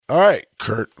All right,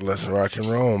 Kurt, let's rock and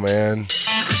roll, man.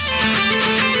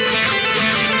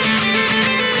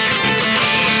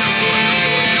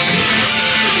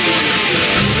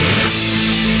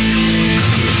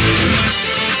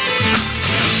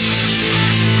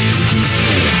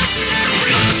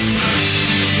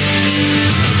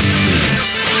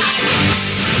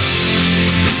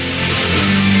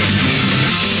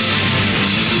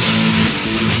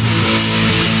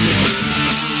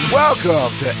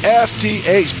 Welcome to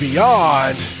FTH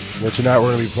Beyond, where tonight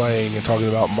we're going to be playing and talking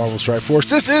about Marvel Strike Force.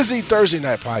 This is the Thursday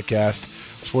night podcast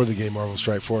for the game Marvel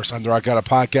Strike Force. I'm the Rock Out of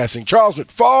Podcasting, Charles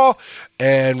McFall,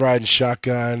 and riding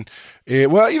shotgun.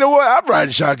 Well, you know what? I'm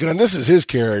riding shotgun. This is his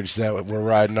carriage that we're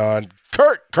riding on.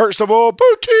 Kurt Stable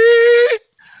Booty.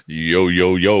 Yo,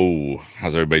 yo, yo.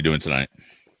 How's everybody doing tonight?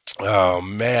 Oh,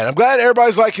 man. I'm glad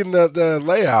everybody's liking the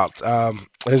layout.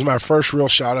 This is my first real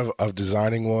shot of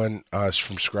designing one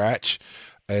from scratch.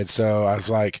 And so I was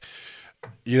like,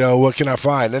 you know, what can I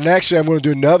find? And actually, I'm going to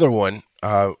do another one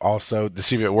also to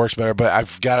see if it works better. But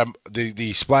I've got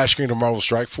the splash screen of Marvel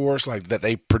Strike Force, like that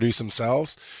they produce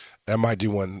themselves. And I might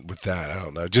do one with that. I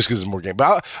don't know, just because it's more game.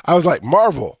 But I was like,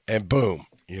 Marvel, and boom.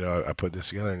 You know, I put this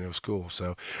together and it was cool.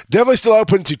 So definitely still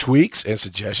open to tweaks and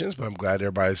suggestions, but I'm glad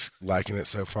everybody's liking it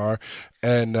so far.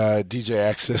 And DJ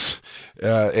Axis,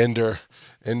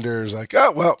 Ender's like,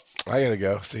 oh, well, I got to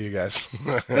go. See you guys.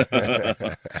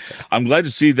 I'm glad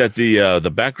to see that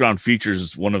the background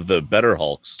features one of the better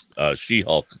Hulks,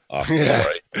 She-Hulk. Yeah.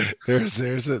 Right. There's,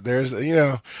 you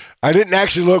know, I didn't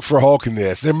actually look for Hulk in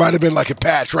this. There might have been like a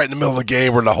patch right in the middle of the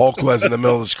game where the Hulk was in the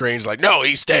middle of the screen. It's like, no,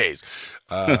 he stays.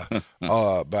 But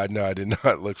no, I did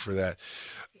not look for that.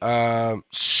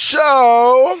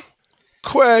 So,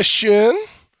 question.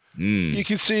 You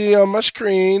can see on my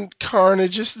screen,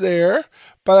 Carnage is there,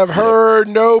 but I've heard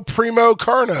no Primo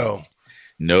Carno.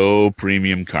 No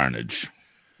premium Carnage.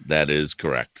 That is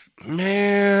correct.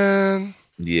 Man.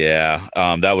 Yeah,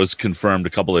 that was confirmed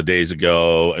a couple of days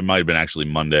ago. It might have been actually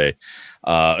Monday.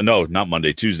 No, not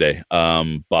Monday, Tuesday,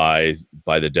 by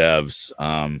the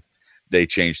devs. They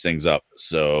changed things up,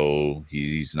 so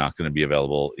he's not going to be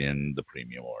available in the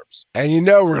premium orbs. And you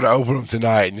know we're going to open them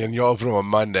tonight, and then you'll open them on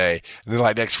Monday, and then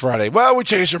like next Friday, well, we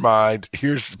changed our mind.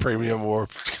 Here's the premium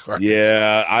orbs.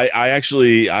 Yeah, I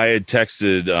had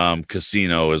texted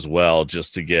Casino as well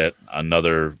just to get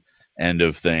another end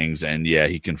of things, and yeah,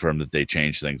 he confirmed that they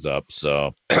changed things up.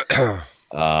 So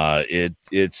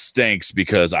it stinks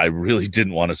because I really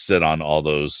didn't want to sit on all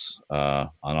those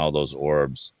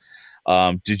orbs.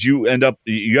 Did you end up?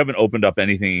 You haven't opened up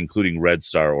anything, including Red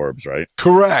Star orbs, right?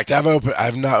 Correct.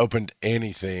 I've not opened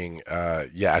anything.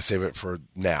 I save it for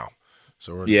now.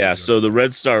 So so the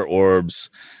Red Star orbs,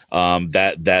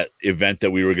 that event that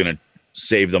we were going to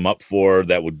save them up for,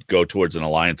 that would go towards an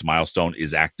Alliance milestone,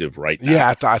 is active right now.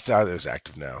 Yeah, I thought it was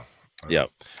active now.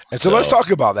 Yep. And so let's talk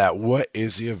about that. What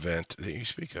is the event that you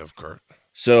speak of, Kurt?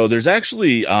 So there's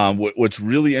actually what's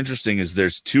really interesting is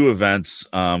there's two events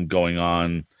going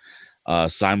on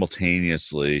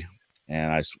simultaneously,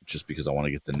 and I just because I want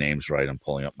to get the names right, I'm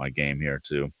pulling up my game here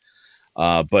too.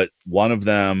 But one of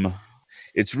them,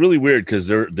 it's really weird because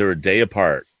they're a day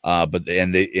apart. But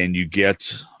you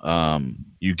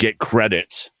get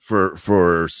credit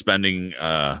for spending.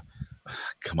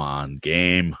 Come on,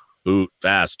 game, boot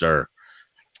faster.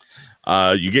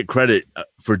 You get credit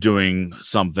for doing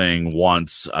something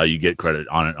once. You get credit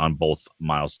on it on both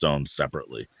milestones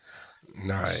separately.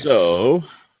 Nice. So.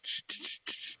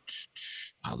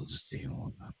 I'll just take a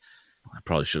long time. I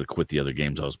probably should have quit the other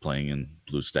games I was playing in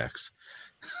BlueStacks.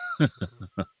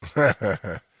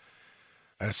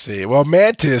 Let's see. Well,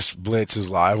 Mantis Blitz is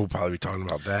live. We'll probably be talking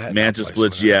about that. Mantis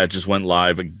Blitz, it just went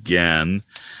live again.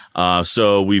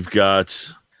 So we've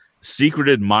got Secret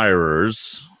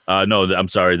Admirers. No, I'm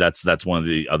sorry. That's one of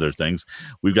the other things.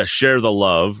 We've got Share the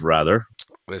Love, rather.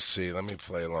 Let's see. Let me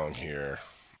play along here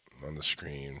on the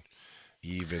screen.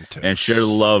 And Share the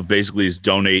Love basically is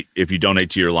donate. If you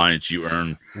donate to your alliance, you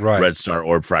earn Red Star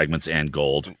orb fragments and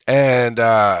gold. And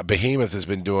Behemoth has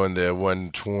been doing the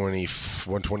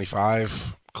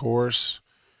 125 course.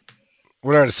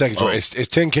 We're not in the second tour. It's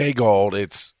 10K gold.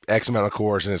 It's X amount of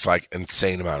cores, and it's like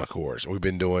insane amount of cores. We've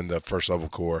been doing the first level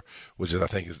core, which is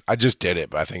I just did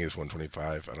it, but I think it's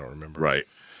 125. I don't remember. Right.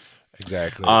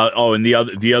 Exactly. And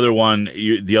the other one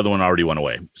already went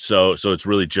away. So it's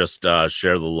really just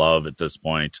Share the Love at this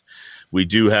point. We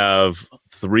do have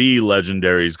 3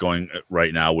 legendaries going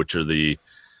right now, which are the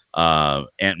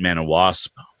Ant-Man and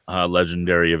Wasp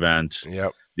legendary event.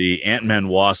 Yep. The Ant-Man,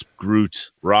 Wasp,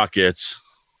 Groot, Rocket,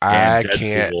 and I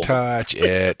can't Deadpool. touch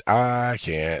it. I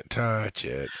can't touch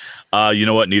it. You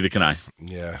know what? Neither can I.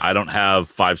 Yeah. I don't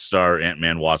have 5-star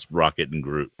Ant-Man, Wasp, Rocket, and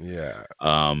Groot. Yeah.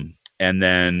 And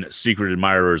then Secret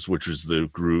Admirers, which was the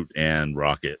Groot and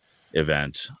Rocket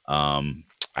event.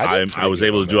 I was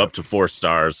able to do up to 4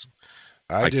 stars.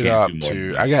 I did can't up do more than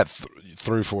to. that. I got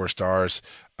through 4 stars.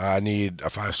 I need a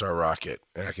 5-star Rocket,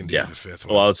 and I can do the 5th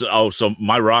one. Well, so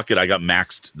my Rocket I got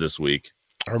maxed this week.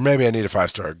 Or maybe I need a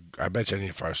 5-star. I bet you I need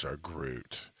a 5-star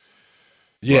Groot.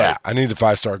 Yeah, Right. I need the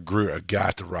 5-star Groot. I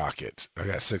got the Rocket. I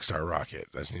got 6-star Rocket.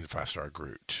 I just need a 5-star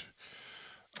Groot.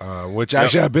 Which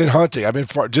actually I've been hunting. I've been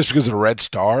just because of the red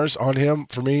stars on him.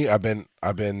 For me, I've been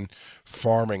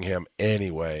farming him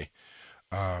anyway.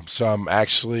 So I'm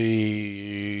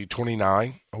actually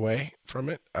 29 away from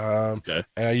it. Okay.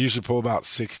 And I usually pull about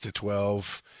 6 to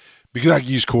 12 because I can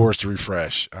use cores to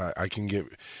refresh. I can get,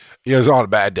 it's on a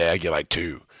bad day. I get like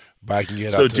 2, but I can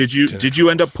get. So up to did you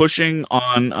end up pushing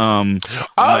on? Oh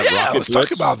yeah, Rocket let's Blitz?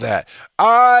 talk about that.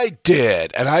 I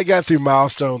did, and I got through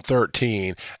milestone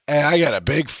 13, and I got a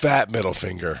big fat middle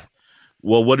finger.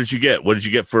 Well, what did you get? What did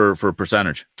you get for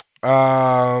percentage?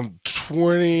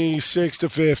 26 to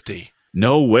 50.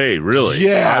 No way, really?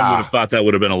 Yeah. I would have thought that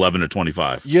would have been 11 to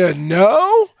 25. Yeah,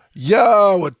 no? Yeah,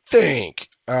 I would think.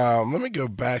 Let me go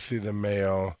back through the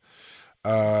mail.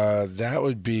 That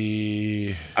would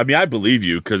be. I mean, I believe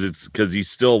you because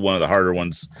he's still one of the harder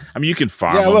ones. I mean, you can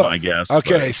farm him, I guess.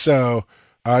 Okay, but. so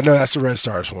no, that's the Red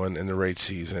Stars one in the raid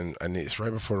season. It's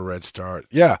right before the Red Star.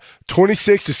 Yeah,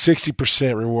 26 to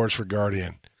 60% rewards for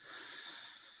Guardian.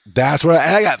 That's what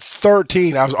I got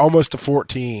 13. I was almost to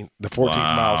 14, the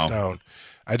 14th milestone.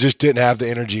 I just didn't have the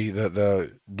energy,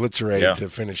 the blitzer rate to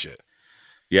finish it.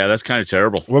 Yeah, that's kind of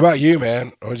terrible. What about you,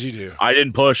 man? What did you do? I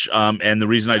didn't push. And the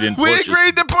reason I didn't we push.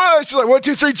 agreed to push. Like 1,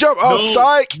 2, 3, jump. Oh,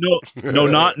 psych. No,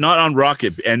 not on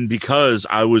Rocket. And because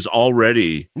I was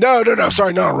already. No.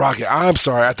 Sorry, not on Rocket. I'm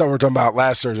sorry. I thought we were talking about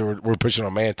last Thursday. We're pushing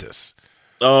on Mantis.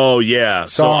 Oh yeah.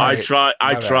 Sorry. So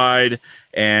I tried.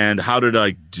 And how did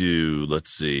I do?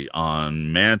 Let's see.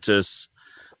 On Mantis,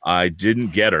 I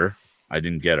didn't get her.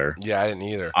 Yeah, I didn't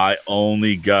either. I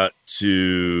only got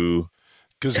to.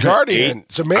 Because Guardian.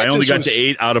 So Mantis I only got to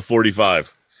 8 out of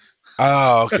 45.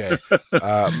 Oh, okay.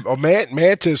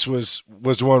 Mantis was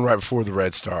the one right before the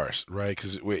Red Stars, right?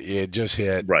 Because it just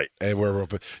hit. Right. And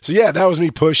so, yeah, that was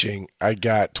me pushing. I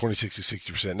got 26 to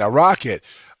 60%. Now, Rocket,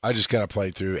 I just kind of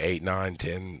played through 8, 9,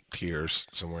 10 tiers,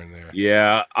 somewhere in there.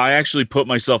 Yeah, I actually put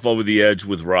myself over the edge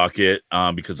with Rocket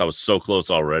because I was so close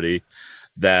already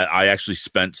that I actually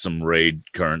spent some raid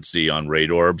currency on raid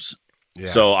orbs. Yeah.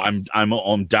 So I'm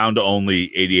down to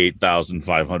only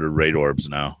 88,500 raid orbs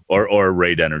now, or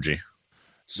raid energy.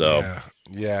 So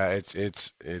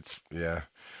it's yeah.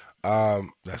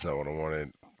 That's not what I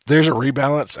wanted. There's a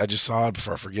rebalance. I just saw it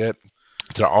before I forget.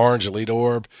 The orange elite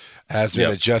orb has been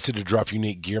adjusted to drop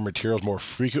unique gear materials more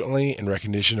frequently in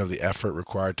recognition of the effort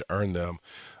required to earn them.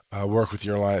 Work with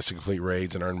your alliance to complete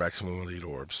raids and earn maximum elite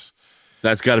orbs.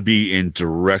 That's got to be in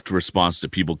direct response to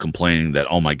people complaining that,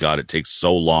 oh my God, it takes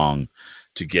so long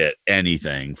to get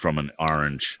anything from an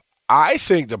orange. I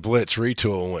think the Blitz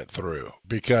retool went through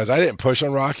because I didn't push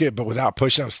on Rocket, but without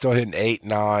pushing, I'm still hitting 8,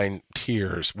 9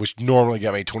 tiers, which normally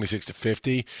got me 26 to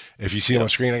 50. If you see on my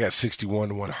screen, I got 61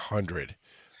 to 100.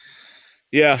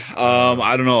 Yeah,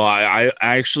 I don't know. I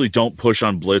actually don't push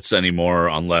on Blitz anymore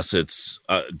unless it's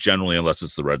unless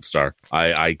it's the Red Star.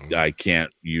 I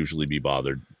can't usually be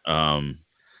bothered.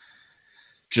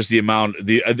 Just the amount.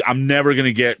 I'm never going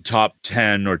to get top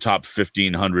 10 or top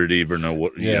 1,500 even.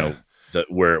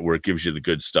 Where it gives you the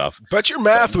good stuff. But your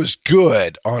math was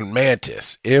good on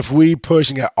Mantis. If we push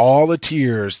and got all the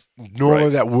tiers, normally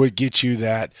that would get you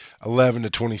that 11 to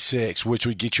 26, which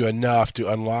would get you enough to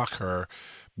unlock her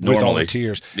with all the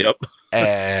tiers. Yep.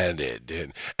 And it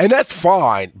didn't. And that's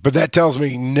fine, but that tells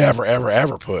me never, ever,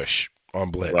 ever push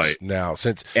on Blitz now.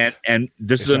 Since and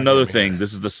this is another thing.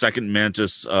 This is the second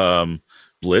Mantis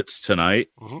Blitz tonight,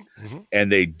 and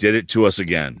they did it to us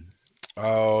again.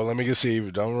 Oh, let me go see.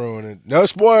 Don't ruin it. No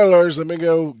spoilers. Let me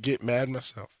go get mad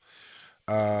myself.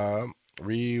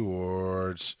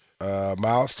 Rewards.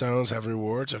 Milestones have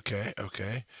rewards. Okay.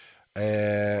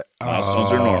 And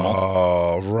milestones are normal.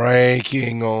 Oh,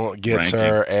 ranking gets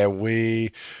her, and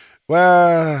we.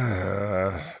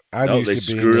 Well, they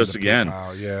screwed us again.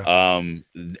 Yeah.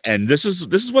 And this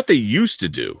is what they used to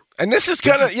do. And this is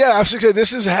kind of I was gonna say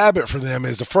this is a habit for them.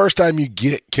 Is the first time you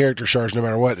get character shards, no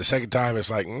matter what. The second time,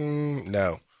 it's like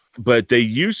no. But they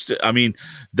used to. I mean,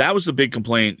 that was the big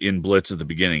complaint in Blitz at the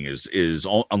beginning. Is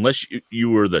unless you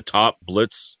were the top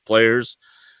Blitz players,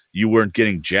 you weren't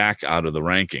getting jack out of the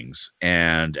rankings.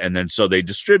 And then so they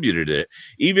distributed it.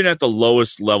 Even at the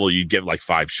lowest level, you'd get like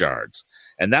 5 shards.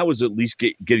 And that was at least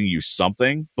getting you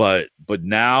something. But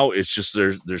now it's just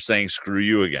they're saying screw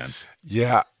you again.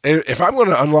 Yeah. If I'm going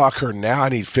to unlock her now, I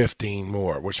need 15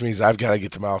 more, which means I've got to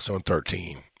get to milestone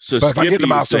 13. So but if I get to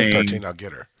milestone 13, I'll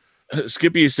get her.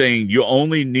 Skippy is saying you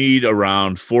only need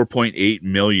around 4.8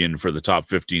 million for the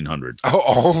top 1,500. Oh,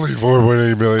 only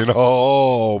 4.8 million.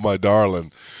 Oh, my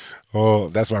darling. Oh,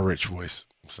 that's my rich voice.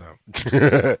 So,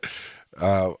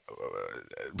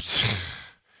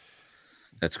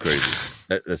 that's crazy.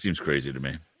 That seems crazy to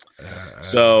me.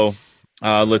 So,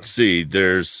 let's see.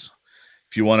 If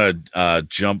you want to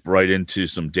jump right into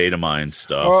some data mine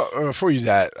stuff. Well, before you do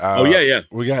that, yeah,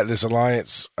 we got this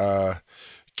Alliance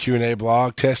Q&A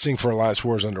blog. Testing for Alliance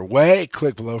Wars underway.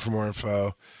 Click below for more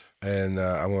info, and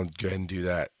I'm going to go ahead and do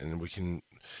that, and we can.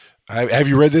 Have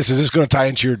you read this? Is this going to tie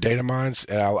into your data mines?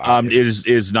 And it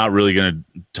is not really going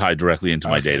to tie directly into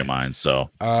my data mines. So,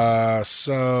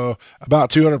 so about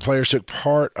 200 players took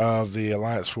part of the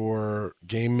Alliance War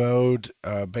game mode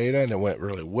beta, and it went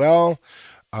really well.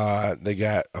 They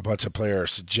got a bunch of player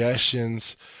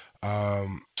suggestions,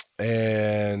 and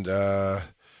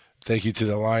thank you to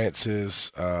the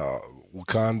Alliances,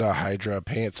 Wakanda, Hydra,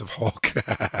 Pants of Hulk,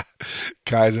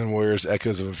 Kaizen Warriors,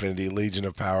 Echoes of Infinity, Legion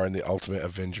of Power, and the Ultimate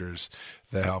Avengers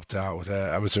that helped out with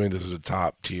that. I'm assuming this was a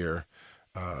top tier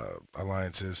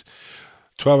Alliances.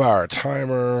 12-hour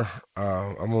timer.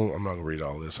 I'm not gonna read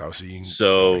all this. Obviously, you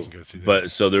can go through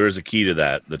that. So there is a key to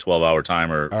that, the 12-hour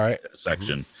timer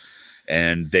section. Mm-hmm.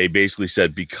 And they basically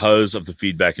said because of the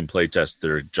feedback and playtest,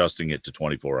 they're adjusting it to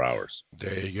 24 hours.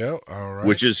 There you go. All right.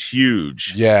 Which is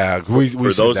huge. Yeah.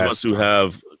 For those of us who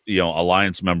have,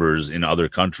 Alliance members in other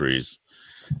countries,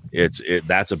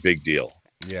 that's a big deal.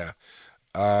 Yeah.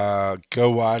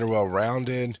 Go wide or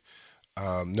well-rounded.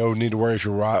 No need to worry if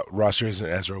your roster isn't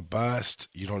as robust.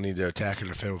 You don't need to attack or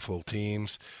defend with full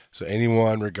teams. So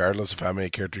anyone, regardless of how many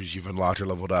characters you've unlocked or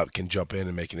leveled up, can jump in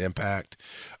and make an impact.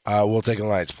 We'll take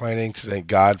Alliance planning to thank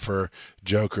God for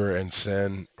Joker and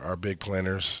Sin, our big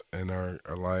planners in our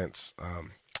Alliance.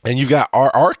 And you've got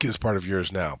our Arc is part of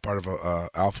yours now, part of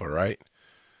Alpha, right?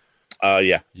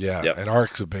 Yeah. Yep. And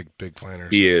Arc's a big planner.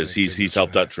 He is. He's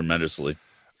helped out tremendously.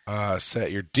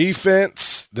 Set your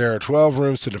defense. There are 12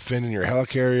 rooms to defend in your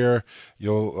helicarrier.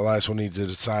 Alliance will need to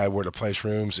decide where to place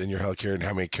rooms in your helicarrier and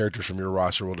how many characters from your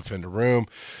roster will defend a room.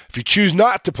 If you choose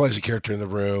not to place a character in the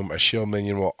room, a shield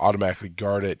minion will automatically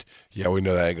guard it. Yeah, we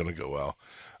know that ain't going to go well.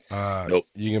 Nope.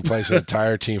 You can place an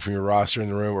entire team from your roster in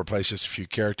the room or place just a few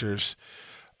characters.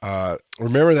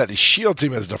 Remember that the shield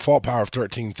team has a default power of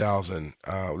 13,000.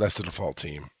 That's the default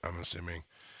team, I'm assuming,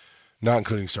 not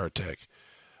including Star Tech.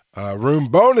 Room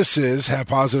bonuses have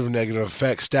positive and negative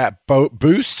effects, stat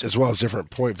boosts, as well as different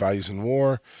point values in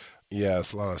war. Yeah,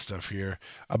 it's a lot of stuff here.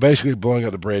 Basically, blowing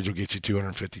up the bridge will get you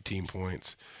 250 team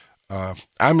points. I'm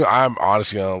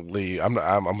honestly gonna leave. I'm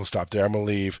gonna stop there. I'm gonna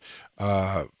leave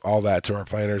all that to our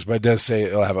planners, but it does say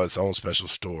it'll have its own special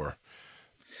store.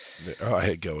 Oh, I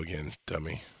hit go again,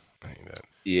 dummy. I hate that.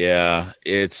 Yeah,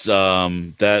 it's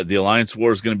that the Alliance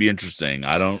War is going to be interesting.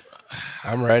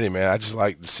 I'm ready, man. I just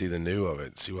like to see the new of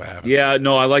it, see what happens. Yeah,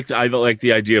 no, I like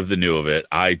the idea of the new of it.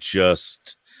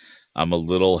 I'm a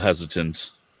little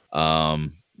hesitant. To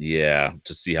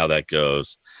see how that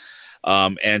goes.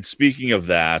 And speaking of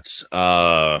that,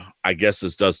 I guess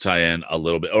this does tie in a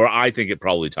little bit, or I think it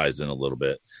probably ties in a little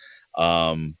bit.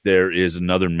 There is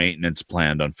another maintenance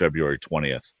planned on February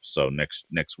 20th, so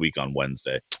next week on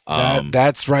Wednesday.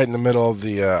 That's right in the middle of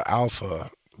the alpha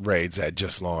raids that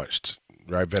just launched.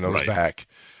 Right, Venom's back.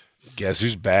 Guess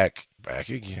who's back? Back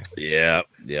again. Yeah,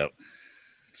 yep.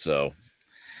 So,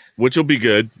 which will be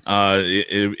good.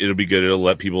 It'll be good. It'll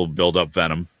let people build up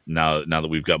Venom now that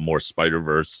we've got more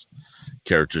Spider-Verse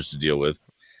characters to deal with.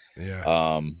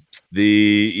 Yeah.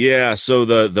 So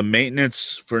the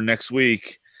maintenance for next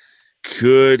week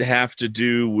could have to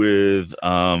do with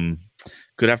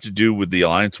the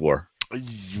Alliance War.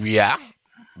 Yeah.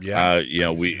 Yeah.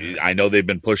 I know they've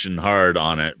been pushing hard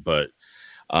on it, but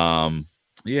we'll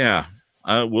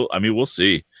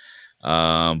see.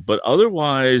 But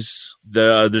otherwise,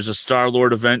 there's a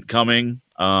Star-Lord event coming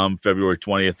February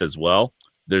 20th as well.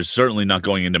 There's certainly not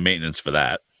going into maintenance for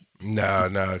that. No,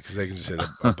 because they can just hit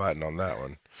a button on that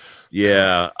one.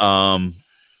 Yeah.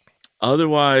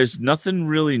 Otherwise, nothing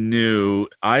really new.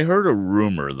 I heard a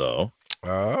rumor, though.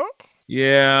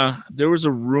 Yeah, there was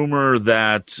a rumor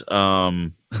that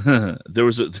there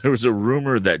was a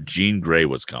rumor that Jean Grey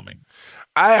was coming.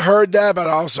 I heard that, but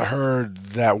I also heard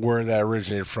that where that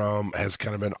originated from has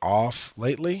kind of been off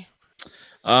lately.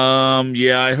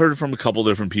 Yeah, I heard from a couple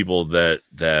different people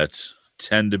that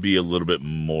tend to be a little bit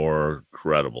more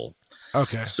credible.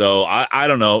 Okay. So I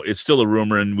don't know. It's still a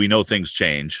rumor, and we know things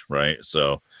change, right?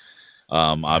 So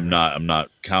I'm not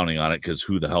counting on it because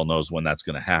who the hell knows when that's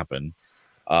going to happen.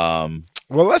 Well,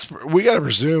 we got to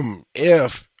presume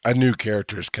if a new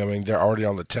character is coming, they're already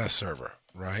on the test server,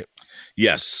 right?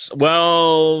 Yes.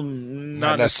 Well,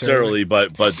 not necessarily,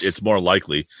 but it's more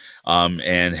likely.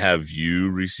 And have you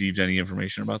received any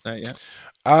information about that yet?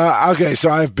 Okay, so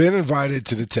I've been invited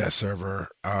to the test server.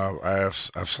 I've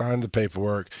signed the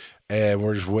paperwork, and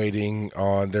we're just waiting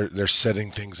on they're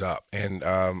setting things up, and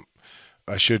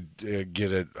I should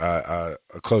get a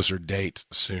closer date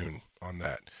soon on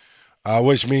that.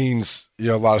 Which means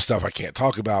a lot of stuff I can't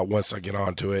talk about once I get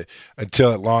onto it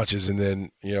until it launches, and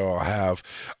then I'll have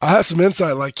some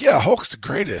insight like, yeah, Hulk's the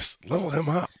greatest. Level him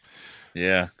up.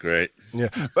 Yeah, great. Yeah,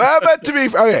 but to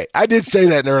be okay, I did say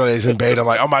that in early days in beta. I'm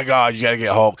like, oh my god, you got to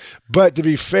get Hulk. But to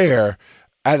be fair,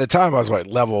 at the time I was like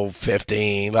level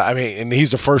 15. I mean, and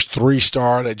he's the first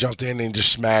 3-star that jumped in and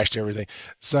just smashed everything.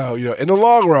 So in the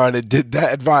long run, that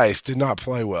advice did not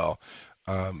play well.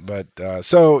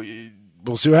 So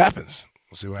we'll see what happens.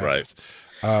 Right.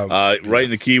 Right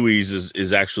in the Kiwis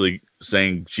is actually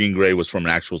saying Jean Grey was from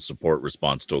an actual support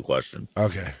response to a question.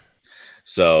 Okay.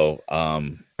 So,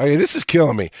 okay, this is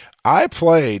killing me. I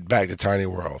played Back to Tiny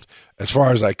World as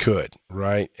far as I could,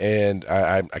 right? And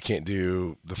I can't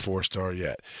do the 4-star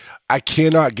yet. I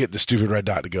cannot get the stupid red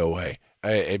dot to go away.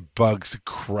 It bugs the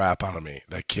crap out of me.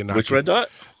 Which red dot?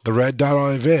 The red dot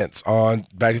on events on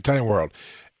Back to Tiny World.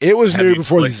 It was new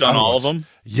before these on all of them.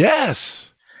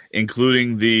 Yes,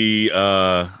 including the.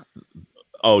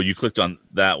 You clicked on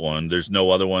that one. There's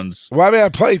no other ones. Well, I mean, I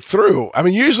played through. I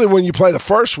mean, usually when you play the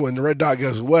first one, the red dot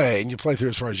goes away, and you play through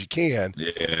as far as you can.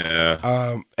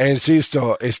 Yeah. And see, it's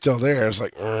still there. It's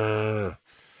like,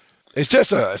 it's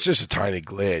just a tiny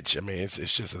glitch. I mean, it's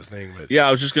just a thing. But yeah,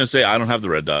 I was just gonna say I don't have the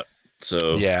red dot.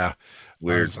 So yeah,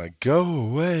 weird. It's like, go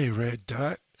away, red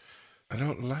dot. I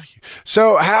don't like you.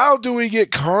 So how do we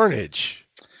get Carnage?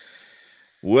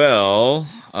 Well,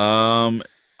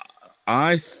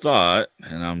 I thought,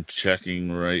 and I'm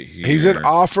checking right here. He's in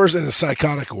offers and a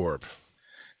psychotic orb.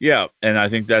 Yeah, and I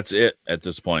think that's it at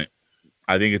this point.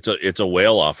 I think it's a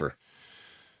whale offer.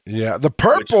 Yeah, the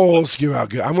purples give out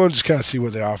good. I'm going to just kind of see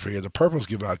what they offer here. The purples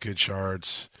give out good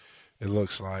shards. It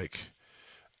looks like.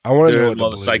 I want to know what the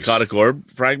blues. Psychotic orb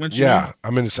fragments. Yeah,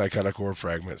 I'm in the psychotic orb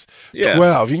fragments. Yeah.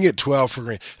 12. You can get 12 for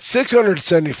green.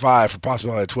 675 for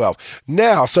possibility of 12.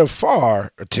 Now, so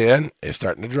far, a 10 is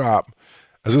starting to drop.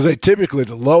 I was going to say, typically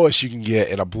the lowest you can get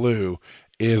in a blue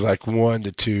is like 1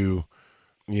 to 2,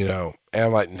 and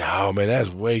I'm like, no, man, that's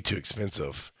way too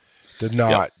expensive to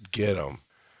not get them.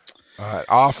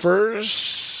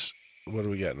 Offers. What do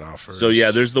we get in offers? So yeah,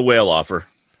 there's the whale offer,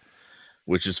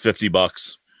 which is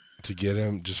 $50 to get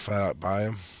him. Just flat out buy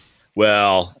him.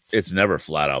 Well, it's never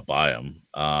flat out buy him.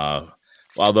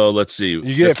 Although, let's see,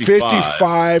 you get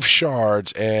 55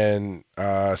 shards and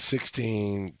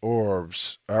 16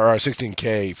 orbs, or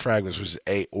 16K fragments, which is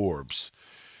 8 orbs.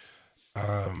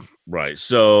 Right.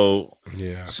 So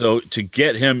yeah. So to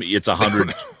get him, it's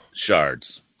 100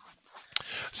 shards.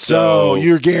 So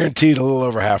you're guaranteed a little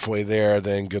over halfway there.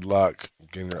 Then good luck.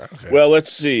 Okay. Well, let's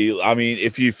see. I mean,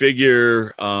 if you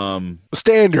figure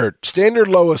standard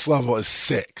lowest level is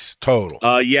 6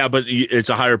 total. Yeah, but it's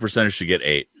a higher percentage to get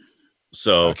 8.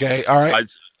 So okay, all right.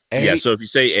 Yeah. So if you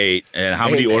say 8, and how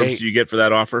many orbs do you get for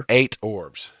that offer? 8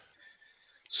 orbs.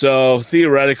 So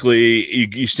theoretically,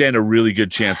 you stand a really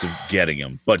good chance of getting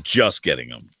them, but just getting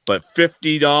them. But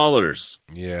 $50.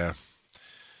 Yeah.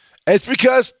 It's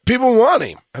because people want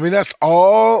him. I mean, that's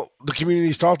all the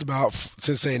community's talked about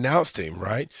since they announced him,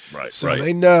 right? Right. So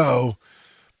they know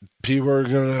people are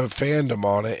going to fandom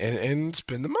on it and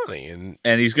spend the money.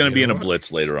 And he's going to be in a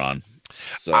blitz later on.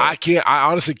 So I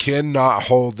honestly cannot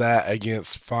hold that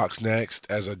against Fox Next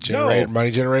as a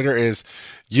money generator. Is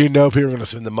people are going to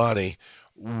spend the money.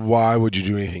 Why would you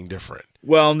do anything different?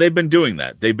 Well, and they've been doing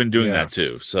that. They've been doing that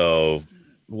too. So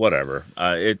whatever.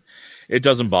 It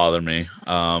doesn't bother me.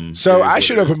 So I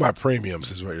should open my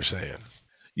premiums, is what you're saying.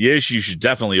 Yes, you should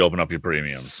definitely open up your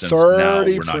premiums. Since 30 now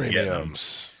we're not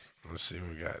premiums. Let's see what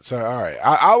we got. So, all right.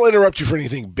 I'll interrupt you for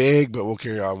anything big, but we'll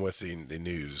carry on with the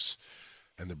news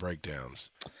and the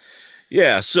breakdowns.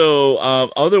 Yeah. So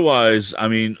otherwise, I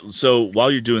mean, so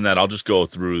while you're doing that, I'll just go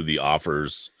through the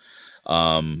offers.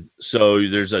 So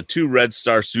there's a 2 red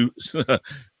star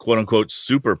quote unquote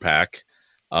super pack,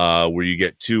 where you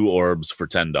get 2 orbs for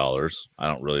 $10. I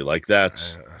don't really like that.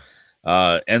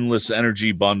 Endless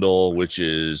energy bundle, which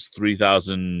is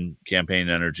 3,000 campaign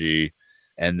energy,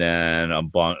 and then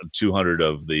 200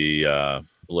 of the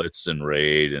Blitz and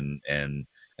Raid and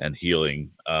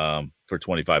healing for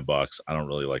 $25. I don't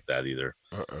really like that either.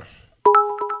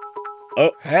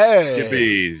 Oh, Hey,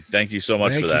 Skippy, thank you so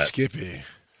much for that. Skippy.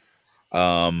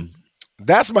 Um,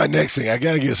 That's my next thing. I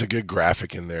got to get us a good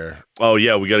graphic in there. Oh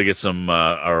yeah, we got to get some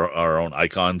our own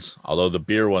icons. Although the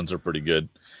beer ones are pretty good,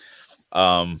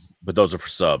 but those are for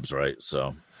subs, right?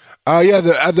 So, yeah,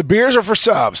 the beers are for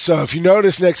subs. So if you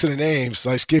notice next to the names,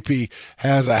 like Skippy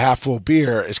has a half full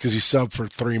beer, it's because he's subbed for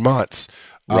 3 months.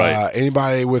 Right.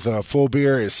 Anybody with a full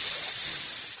beer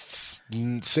is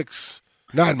 9 months.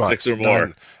 6 or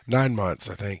more. 9 months,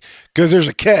 I think. Because there's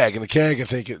a keg, and the keg,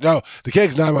 the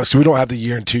keg's 9 months, so we don't have the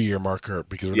year and 2 year marker.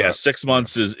 Because 6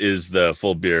 months is the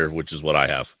full beer, which is what I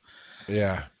have.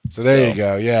 Yeah. So there you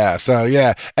go. Yeah. So,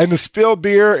 yeah. And the spilled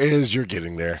beer is you're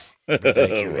getting there. Thank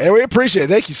you. Right. And we appreciate it.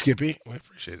 Thank you, Skippy. We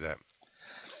appreciate that.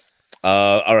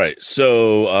 All right.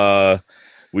 So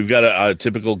we've got a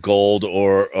typical gold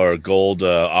or gold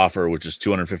offer, which is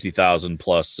 250,000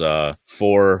 plus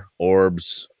 4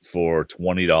 orbs for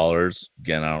 $20.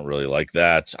 Again, I don't really like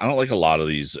that. I don't like a lot of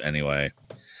these anyway.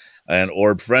 And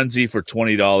Orb Frenzy for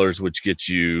 $20, which gets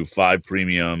you 5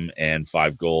 premium and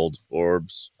 5 gold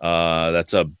orbs.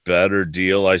 That's a better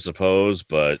deal, I suppose,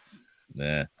 but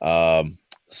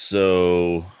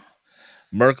so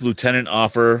Merc Lieutenant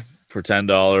offer for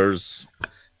 $10.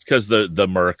 It's because the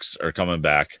Mercs are coming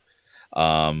back.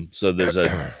 So there's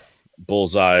a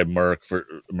Bullseye Merc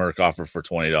offer for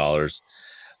 $20.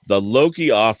 The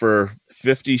Loki offer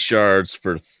 50 shards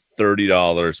for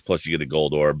 $30, plus you get a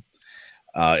gold orb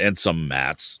and some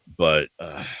mats, but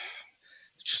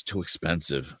it's just too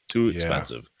expensive.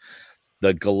 Expensive.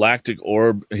 The Galactic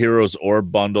Heroes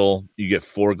Orb bundle, you get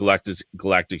 4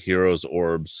 Galactic Heroes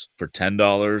orbs for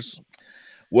 $10.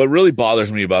 What really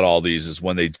bothers me about all these is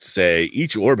when they say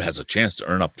each orb has a chance to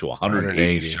earn up to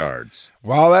 180 shards.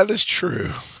 Well, that is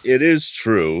true. It is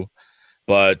true.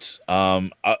 But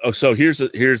so here's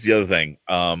the other thing.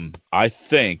 I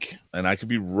think, and I could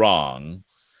be wrong,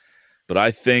 but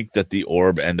I think that the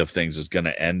orb end of things is going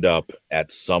to end up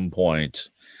at some point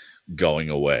going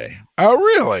away. Oh,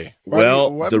 really?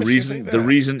 The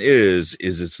reason is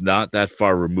it's not that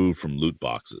far removed from loot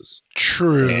boxes.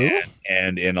 True.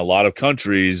 And in a lot of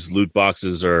countries, loot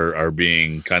boxes are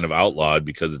being kind of outlawed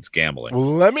because it's gambling. Well,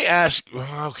 let me ask.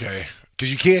 Okay.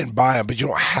 Because you can buy them, but you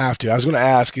don't have to. I was going to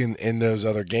ask in those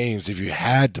other games if you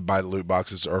had to buy the loot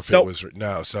boxes or if it was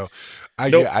no. So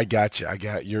I got you.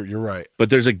 You're right.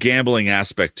 But there's a gambling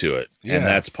aspect to it, and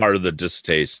that's part of the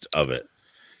distaste of it,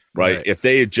 right? If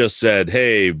they had just said,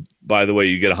 "Hey, by the way,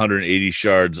 you get 180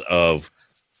 shards of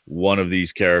one of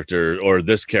these characters or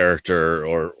this character,"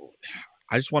 or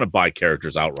I just want to buy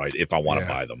characters outright if I want to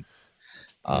buy them.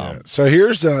 So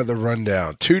here's the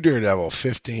rundown: 2 Daredevil,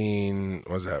 15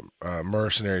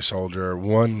 Mercenary Soldier,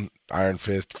 1 Iron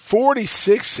Fist,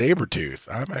 46 Sabretooth.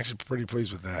 I'm actually pretty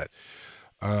pleased with that.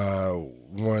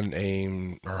 1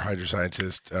 AIM or Hydra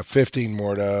Scientist, 15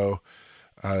 Mordo,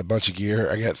 a bunch of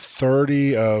gear. I got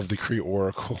 30 of the Kree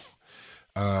Oracle.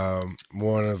 1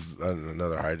 of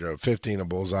another Hydra, 15 of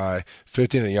Bullseye,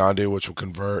 15 of Yondu, which will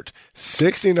convert,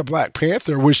 16 of Black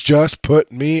Panther, which just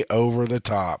put me over the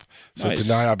top. So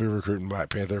tonight I'll be recruiting Black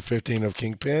Panther, 15 of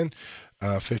Kingpin,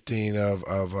 15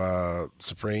 of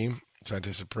Supreme,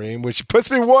 Scientist Supreme, which puts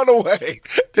me 1 away.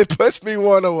 It puts me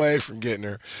 1 away from getting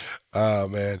her. Oh,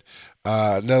 man.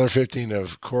 Another 15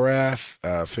 of Korath,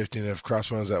 15 of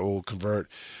Crossbones that will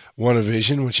convert, 1 of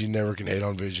Vision, which you never can hate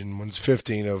on Vision. 1's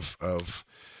 15 of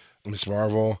Miss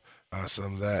Marvel,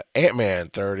 some of that. Ant-Man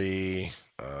 30.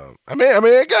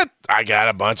 I got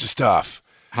a bunch of stuff.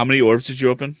 How many orbs did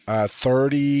you open?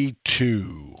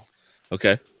 32.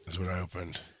 Okay, is what I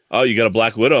opened. Oh, you got a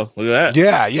Black Widow. Look at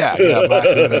that. Yeah, I got a Black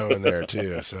Widow in there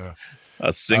too. So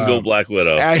a single Black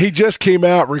Widow. He just came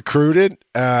out recruited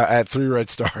at 3 red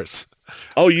stars.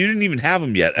 Oh, you didn't even have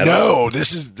him yet. No, they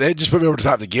just put me over the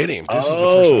top to get him. This is the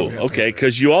first time okay,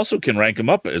 because you also can rank him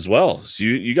up as well. So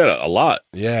you got a lot.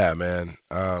 Yeah, man.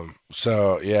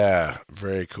 So yeah,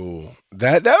 very cool.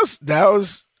 That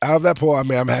was out of that poll. I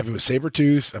mean, I'm happy with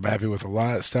Sabretooth. I'm happy with a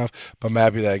lot of stuff, but I'm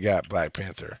happy that I got Black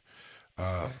Panther.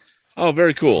 Oh,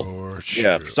 very cool. Sure.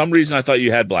 Yeah, for some reason I thought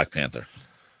you had Black Panther.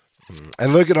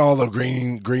 And look at all the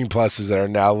green pluses that are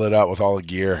now lit up with all the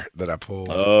gear that I pulled.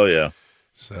 Oh yeah.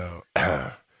 So,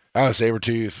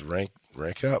 Sabretooth,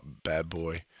 rank up, bad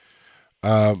boy.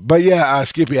 But yeah,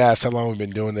 Skippy asked how long we've been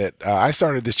doing it. I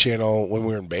started this channel when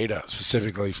we were in beta,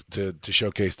 specifically to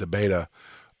showcase the beta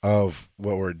of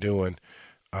what we're doing,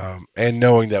 and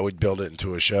knowing that we'd build it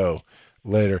into a show.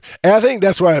 later. And I think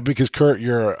that's why, because Kurt,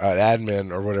 you're an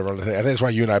admin or whatever. I think that's why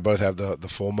you and I both have the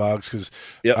full mugs, because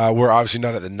Yep. we're obviously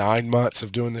not at the 9 months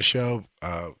of doing the show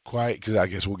quite, because I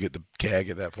guess we'll get the keg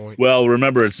at that point. Well,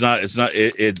 remember, it's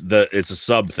a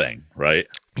sub thing, right?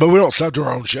 But we don't sub to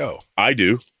our own show. I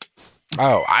do.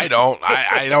 Oh, I don't.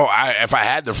 I don't. If I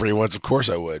had the free ones, of course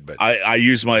I would. But I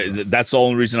use that's the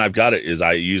only reason I've got it, is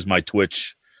I use my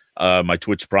Twitch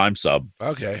Prime sub.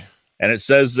 Okay. And it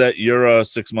says that you're a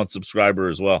 6-month subscriber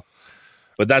as well.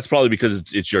 But that's probably because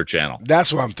it's your channel.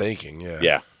 That's what I'm thinking.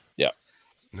 Yeah. Yeah.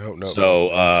 No.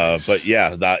 So, but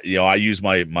yeah, that, I use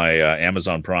my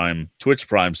Amazon Prime, Twitch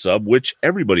Prime sub, which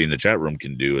everybody in the chat room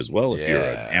can do as well. If you're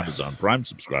an Amazon Prime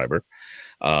subscriber,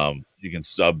 you can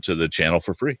sub to the channel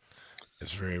for free.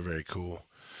 It's very, very cool.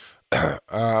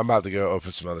 I'm about to go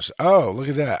open some other stuff. Oh, look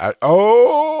at that.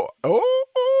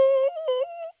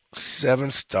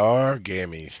 7-star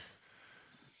gammy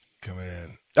coming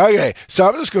in. Okay, so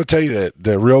I'm just going to tell you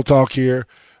the real talk here.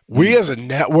 We as a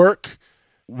network,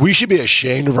 we should be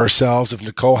ashamed of ourselves if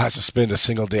Nicole has to spend a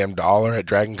single damn dollar at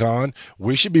Dragon Con.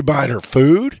 We should be buying her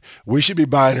food. We should be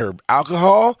buying her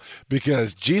alcohol,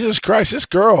 because Jesus Christ, this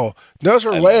girl knows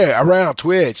her way around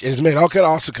Twitch and has made all kind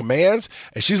of awesome commands.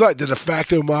 And she's like the de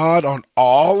facto mod on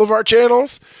all of our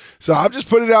channels. So I'm just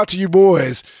putting it out to you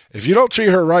boys. If you don't treat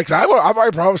her right, because I've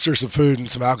already promised her some food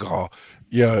and some alcohol.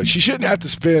 She shouldn't have to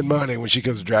spend money when she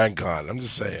comes to Dragon Con. I'm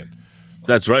just saying.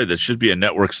 That's right. That should be a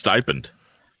network stipend.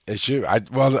 It should. Yeah,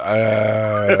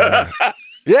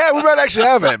 we might actually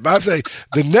have it. But I'm saying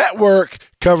the network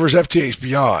covers FTH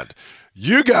Beyond.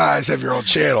 You guys have your own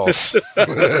channels.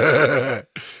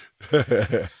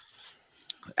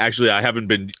 Actually, I haven't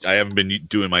been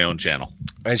doing my own channel.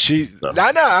 And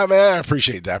I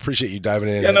appreciate that. I appreciate you diving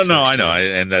in. Yeah, no, I know.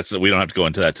 And we don't have to go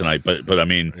into that tonight. But I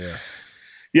mean,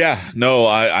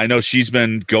 I know she's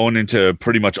been going into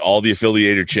pretty much all the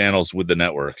affiliated channels with the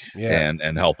network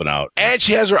and helping out. And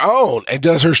she has her own and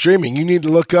does her streaming. You need to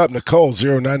look up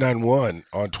Nicole0991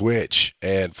 on Twitch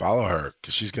and follow her,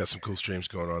 because she's got some cool streams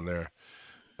going on there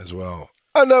as well.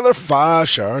 Another 5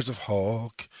 shards of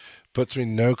Hulk puts me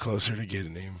no closer to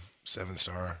getting him.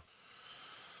 7-star.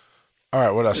 All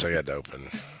right, what else I got to open?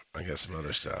 I got some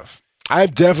other stuff.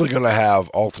 I'm definitely going to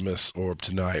have Ultimus Orb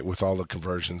tonight with all the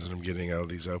conversions that I'm getting out of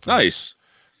these opens. Nice.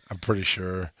 I'm pretty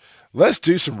sure. Let's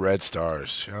do some red stars,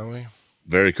 shall we?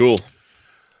 Very cool.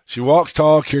 She walks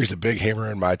tall, carries a big hammer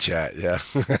in my chat. Yeah.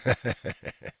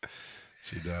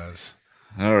 She does.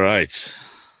 All right.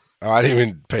 Oh, I didn't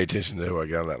even pay attention to who I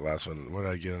got on that last one. What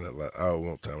did I get on that last? Oh, it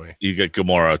won't tell me. You got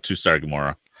Gamora, 2-star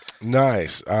Gamora.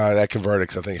 Nice. That converted,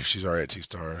 because I think she's already at 2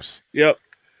 stars. Yep.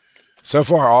 So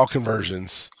far, all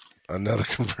conversions. Another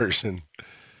conversion.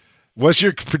 What's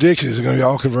your prediction? Is it going to be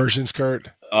all conversions, Kurt?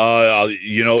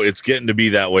 It's getting to be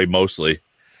that way mostly.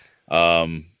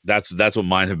 That's what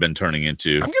mine have been turning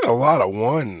into. I'm getting a lot of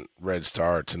 1 red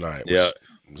star tonight. Yeah.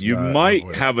 You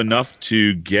might have enough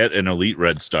to get an elite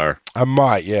red star. I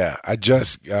might, yeah. I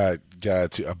just got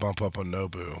a bump up on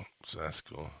Nobu, so that's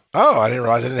cool. Oh, I didn't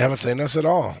realize I didn't have a Thanos at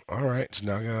all. All right, so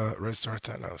now I got a red star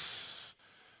Thanos.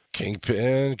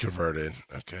 Kingpin converted.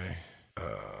 Okay.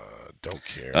 Don't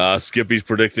care. Skippy's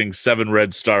predicting 7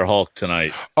 red star Hulk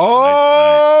tonight.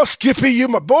 Oh, tonight. Skippy, you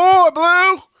my boy,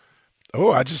 Blue.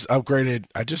 Oh, I just upgraded.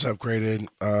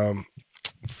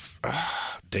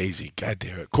 Daisy. God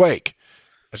damn it. Quake.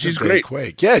 She's great.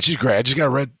 Quake. Yeah, she's great. I just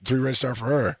got a 3 red star for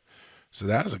her. So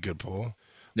that was a good pull.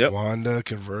 Yep. Wanda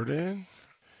converted.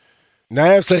 Now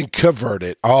I'm saying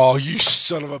converted. Oh, you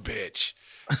son of a bitch.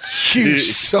 You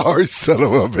sorry son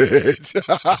of a bitch.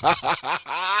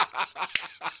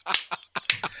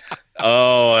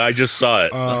 Oh, I just saw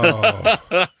it.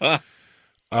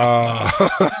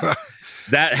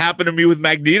 That happened to me with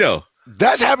Magneto.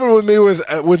 That's happened with me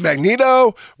with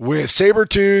Magneto, with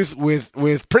Sabretooth,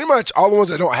 with pretty much all the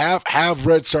ones I don't have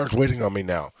red stars waiting on me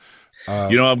now. I'm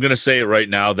going to say it right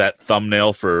now. That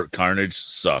thumbnail for Carnage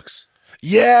sucks.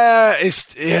 Yeah,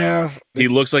 He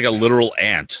looks like a literal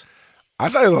ant. I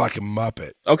thought he looked like a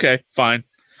Muppet. Okay, fine.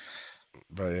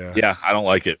 But yeah, I don't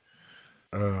like it.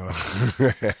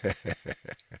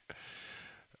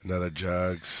 Another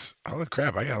jugs. Holy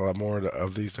crap! I got a lot more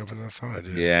of these open than I thought I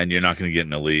did. Yeah, and you're not going to get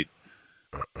an elite.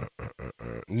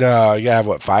 No, you have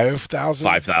what, 5,000?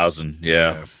 5,000.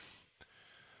 Yeah.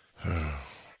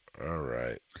 All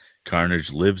right.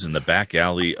 Carnage lives in the back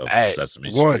alley of Sesame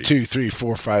Street. 1, 2, 3,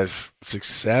 4, 5, 6,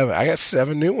 7. I got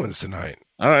 7 new ones tonight.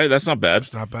 All right, that's not bad.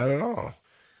 It's not bad at all.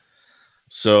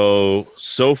 So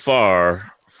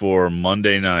far for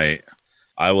Monday night,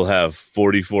 I will have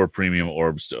 44 premium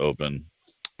orbs to open.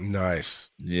 Nice.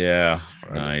 Yeah,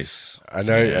 nice. I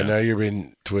know you've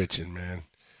been twitching, man.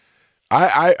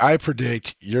 I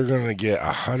predict you're going to get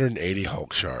 180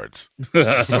 Hulk shards.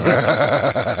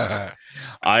 I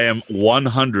am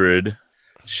 100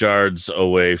 shards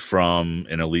away from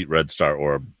an elite red star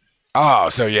orb. Oh,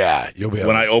 so yeah, you'll be able.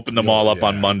 When I opened them all up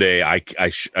on Monday, I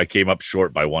came up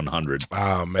short by 100.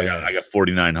 Oh man, I got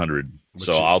 4,900.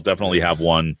 So I'll definitely have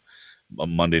one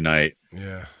on Monday night.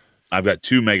 Yeah, I've got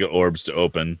 2 mega orbs to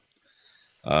open,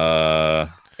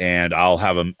 and I'll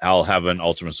have an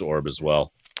Ultimus orb as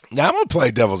well. Now I'm gonna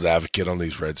play devil's advocate on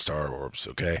these red star orbs.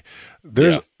 Okay,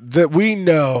 that we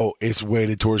know it's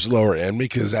weighted towards the lower end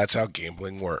because that's how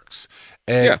gambling works,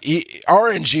 and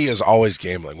RNG is always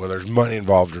gambling, whether there's money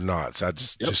involved or not. So I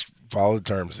just follow the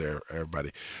terms there,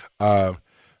 everybody.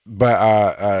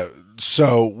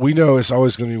 So we know it's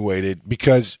always going to be weighted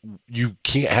because you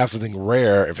can't have something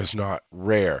rare if it's not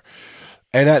rare.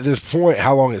 And at this point,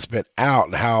 how long it's been out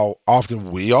and how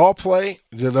often we all play,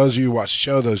 those of you who watch the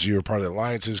show, those of you who are part of the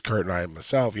alliances, Kurt and I and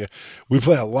myself, we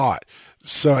play a lot.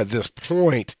 So at this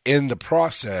point in the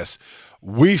process,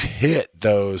 we've hit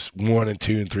those 1 and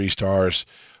 2 and 3 stars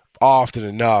often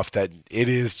enough that it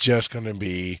is just going to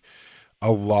be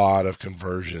a lot of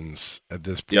conversions at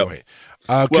this point.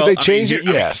 Could they change it?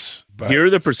 Yes. But here are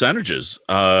the percentages.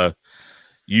 The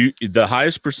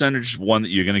highest percentage one that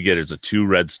you're going to get is a 2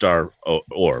 red star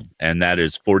orb, and that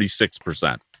is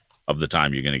 46% of the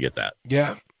time you're going to get that.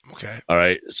 Yeah. Okay. All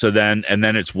right. So then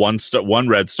it's 1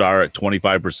 red star at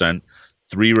 25%,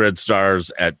 3 red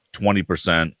stars at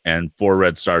 20%, and 4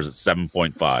 red stars at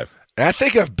 7.5. And I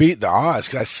think I've beat the odds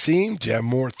because I seem to have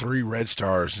more 3 red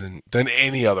stars than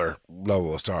any other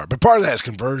level of star. But part of that is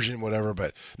conversion, whatever,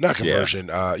 but not conversion.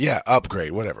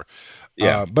 Upgrade, whatever.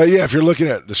 Yeah. But if you're looking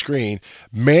at the screen,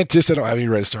 Mantis, I don't have any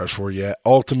red stars for yet.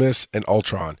 Ultimus and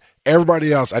Ultron.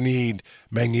 Everybody else, I need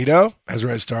Magneto has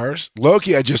red stars.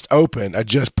 Loki, I just opened. I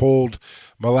just pulled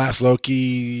my last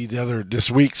Loki this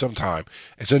week sometime.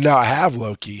 And so now I have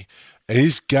Loki, and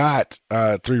he's got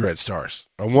 3 red stars.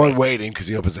 And 1 waiting because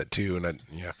he opens at 2. And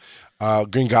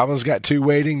Green Goblin's got 2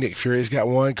 waiting. Nick Fury's got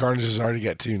 1. Carnage has already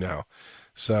got 2 now.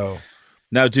 So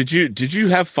now, did you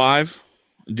have 5?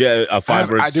 Yeah, a 5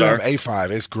 red star. I do have a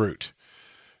 5. It's Groot.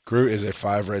 Groot is a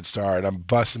 5 red star, and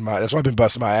that's why I've been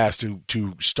busting my ass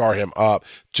to star him up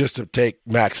just to take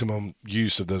maximum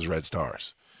use of those red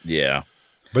stars. Yeah.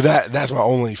 But that's my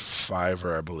only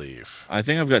 5er, I believe. I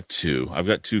think I've got 2. I've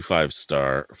got 2 5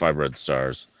 red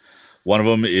stars. One of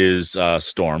them is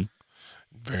Storm,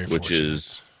 which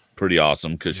is pretty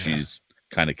awesome because she's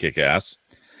kind of kick ass.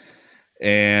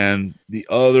 And the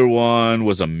other one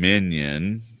was a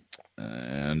minion,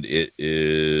 and it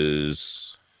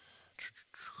is,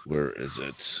 where is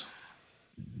it?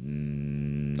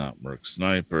 Not Merc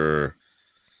Sniper.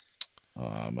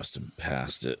 I must have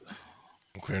passed it.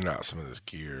 I'm clearing out some of this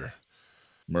gear.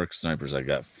 Merc Snipers, I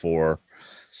got 4.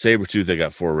 Sabretooth, I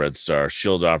got 4 red stars.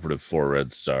 Shield Operative, 4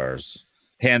 red stars.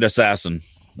 Hand Assassin,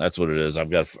 that's what it is. I've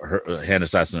got Hand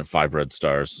Assassin at 5 red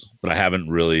stars, but I haven't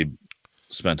really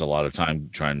spent a lot of time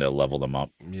trying to level them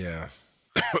up. Yeah.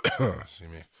 See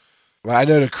me. Well, I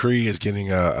know the Kree is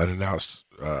getting an announced.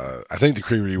 I think the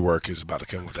Kree rework is about to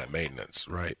come with that maintenance,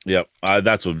 right? Yep,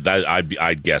 that's what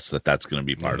I'd guess that's going to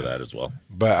be part of that as well.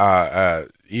 But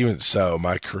even so,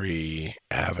 my Kree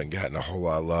haven't gotten a whole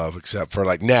lot of love except for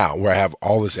like now where I have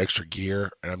all this extra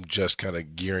gear and I'm just kind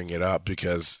of gearing it up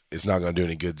because it's not going to do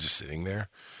any good just sitting there.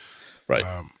 Right.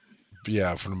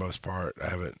 Yeah, for the most part, I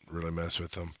haven't really messed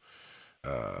with them.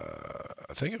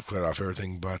 I think I've cleared off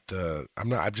everything, but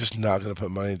I'm just not going to put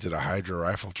money into the Hydra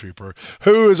Rifle Trooper,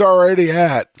 who is already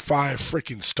at 5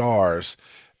 freaking stars,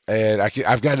 and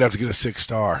I've got enough to get a 6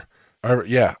 star. On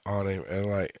him,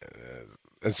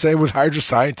 and same with Hydra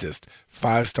Scientist,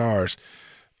 5 stars,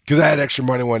 because I had extra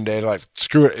money one day to like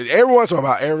screw it. Every once in a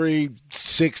while, about every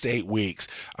 6 to 8 weeks,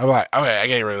 I'm like, okay, I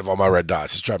get rid of all my red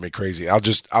dots. It's driving me crazy. I'll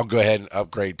go ahead and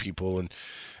upgrade people and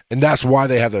that's why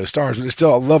they have those stars, but it's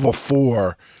still a level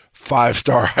 4,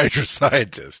 5-star Hydra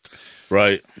Scientist.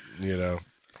 Right. It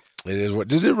is what.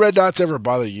 Does the red dots ever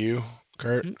bother you,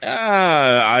 Kurt?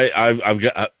 I've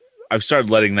started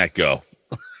letting that go.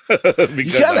 You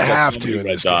kind of have to in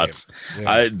this dots. Game.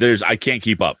 Yeah. I can't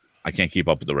keep up. I can't keep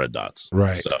up with the red dots.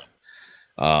 Right. So,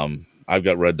 I've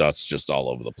got red dots just all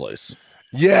over the place.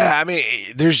 Yeah, I mean,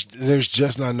 there's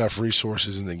just not enough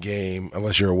resources in the game,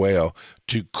 unless you're a whale,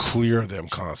 to clear them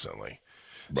constantly.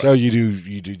 Right. So you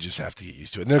do just have to get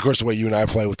used to it. And then, of course, the way you and I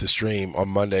play with the stream, on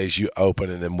Mondays you open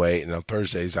and then wait, and on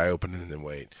Thursdays I open and then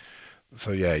wait.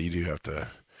 So, yeah, you do have to.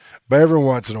 But every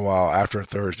once in a while, after a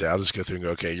Thursday, I'll just go through and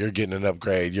go, okay, you're getting an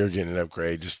upgrade,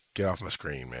 just get off my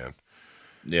screen, man.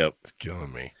 Yep. It's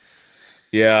killing me.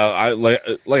 Yeah, I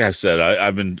like I said,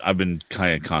 I've been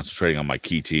kind of concentrating on my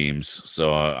key teams,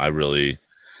 so I really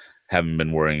haven't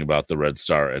been worrying about the red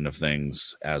star end of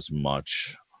things as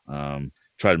much.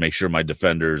 Try to make sure my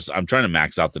defenders. I'm trying to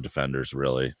max out the defenders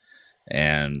really,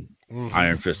 and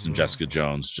Iron Fist and Jessica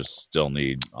Jones just still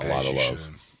need a lot of love.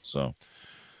 Should. So,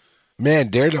 Man,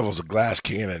 Daredevil's a glass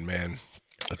cannon, man.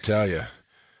 I tell you.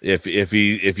 if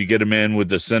you get him in with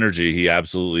the synergy, he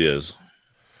absolutely is.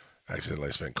 I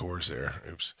accidentally spent cores there.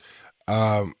 Oops.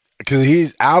 Because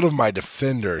he's out of my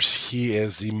defenders, he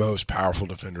is the most powerful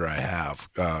defender I have.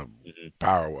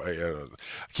 Power. I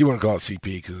keep wanting to call it CP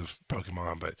because of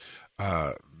Pokemon, but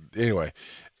anyway.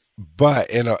 But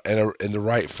in the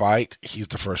right fight, he's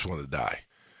the first one to die.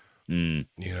 You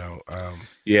know.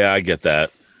 Yeah, I get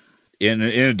that. In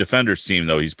a defender's team,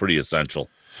 though, he's pretty essential.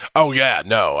 Oh yeah,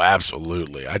 no,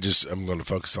 absolutely. I'm going to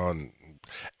focus on,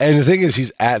 and the thing is,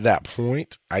 he's at that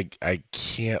point. I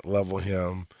can't level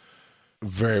him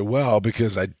very well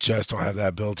because I just don't have that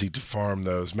ability to farm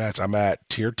those mats. I'm at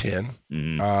tier 10.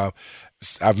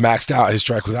 I've maxed out his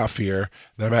strike without fear.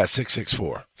 Then I'm at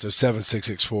 664. So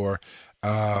 7664.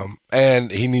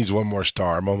 And he needs one more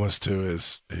star. I'm almost to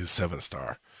his 7th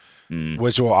star,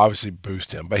 which will obviously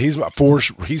boost him. But he's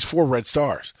four red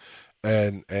stars.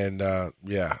 And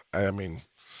yeah, I mean,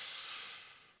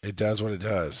 it does what it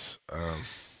does.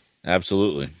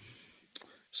 Absolutely.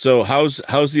 So how's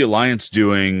the Alliance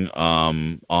doing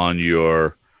on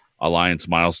your Alliance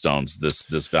milestones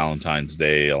this Valentine's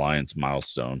Day Alliance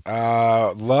milestone?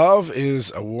 Love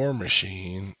is a war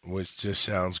machine, which just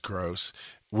sounds gross.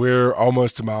 We're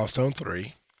almost to milestone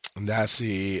 3, and that's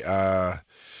the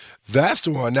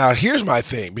one. Now here's my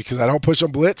thing, because I don't push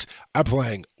on Blitz, I'm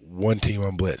playing one team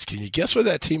on Blitz. Can you guess what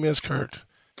that team is, Kurt?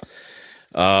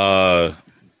 No.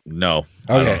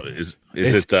 Okay.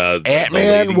 Is it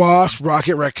Ant-Man, Wasp,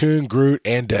 Rocket Raccoon, Groot,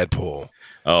 and Deadpool?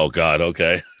 Oh God,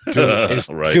 okay. Right.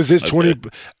 Because it's 20.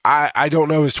 I don't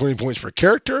know his 20 points per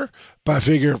character, but I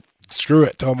figure screw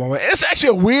it, throw him on. It's actually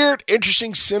a weird,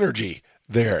 interesting synergy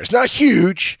there. It's not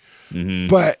huge,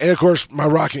 but, and of course my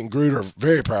Rocket and Groot are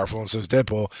very powerful, and so is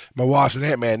Deadpool. My Wasp and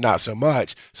Ant-Man not so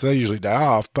much, so they usually die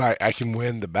off, but I can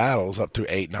win the battles up to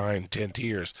 8, 9, 10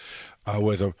 tiers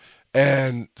with them.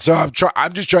 And so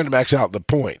I'm just trying to max out the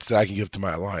points that I can give to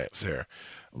my Alliance there.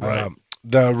 Right.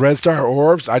 The Red Star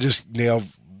Orbs, I just nailed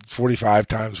 45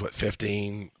 times,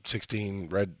 15, 16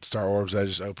 Red Star Orbs I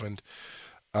just opened.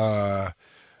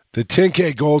 The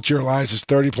 10K Gold Tier Alliance is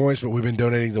 30 points, but we've been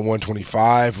donating the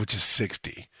 125, which is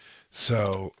 60.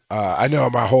 So I know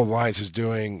my whole Alliance is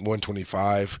doing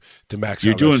 125 to max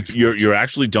out. You're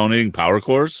actually donating power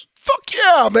cores? Fuck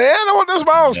yeah, man. I want those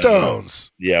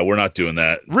milestones. Yeah, we're not doing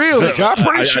that. Really? I'm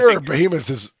pretty sure Behemoth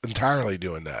is entirely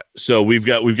doing that. So we've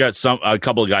got a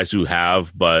couple of guys who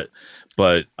have, but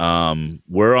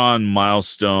we're on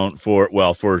milestone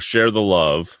for Share the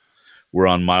Love. We're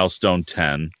on milestone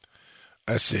 10.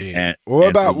 I see. And what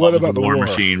about the War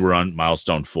Machine? We're on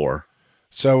milestone 4.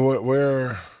 So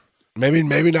we're maybe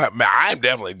not. I'm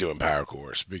definitely doing power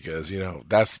cores because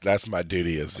that's my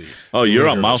duty as the. Oh, you're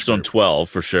on milestone 12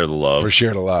 for Share the Love. For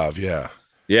Share the Love, yeah.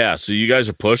 Yeah, so you guys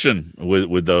are pushing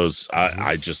with those.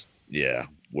 I just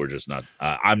we're just not.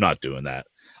 I'm not doing that.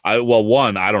 I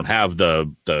don't have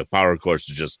the power cores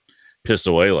to just piss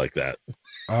away like that.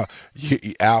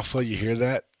 Alpha, you hear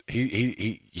that?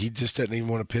 He just doesn't even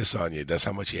want to piss on you. That's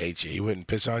how much he hates you. He wouldn't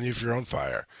piss on you if you're on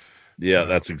fire. Yeah,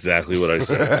 that's exactly what I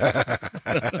said.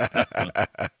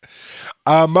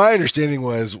 My understanding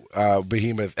was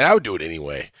Behemoth, and I would do it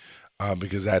anyway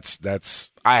because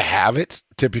that's I have it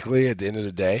typically at the end of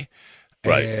the day,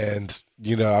 right? And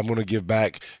I'm going to give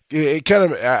back. It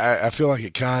kind of I feel like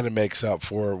it kind of makes up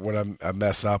for when I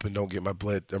mess up and don't get my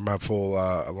Blitz or my full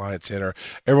Alliance in, or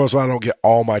every once in a while I don't get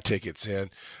all my tickets in.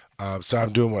 So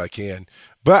I'm doing what I can,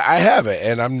 but I have it,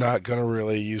 and I'm not going to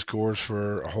really use cores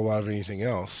for a whole lot of anything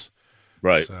else.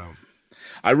 Right. So.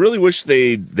 I really wish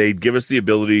they'd give us the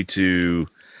ability to,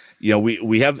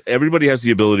 we have, everybody has the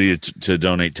ability to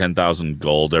donate 10,000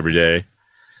 gold every day,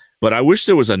 but I wish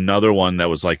there was another one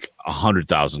that was like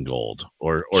 100,000 gold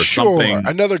or something.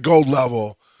 Another gold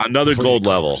level. Another gold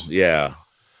level. Yeah.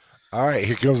 All right.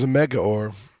 Here comes a mega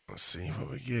orb. Let's see what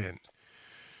we get.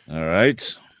 All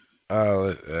right.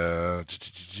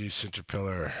 Center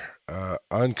pillar,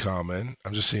 uncommon.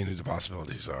 I'm just seeing who the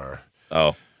possibilities are.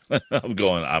 Oh,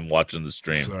 I'm watching the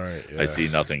stream. Sorry, yeah. I see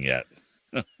nothing yet.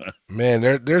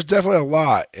 Man, there's definitely a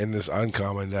lot in this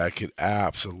uncommon that I could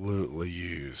absolutely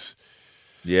use.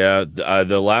 Yeah,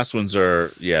 the last ones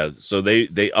are so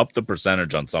they up the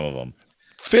percentage on some of them.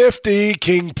 50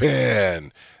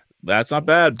 Kingpin. That's not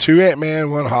bad. 2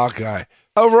 Ant-Man, 1 Hawkeye.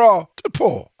 overall, good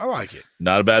pull. I like it.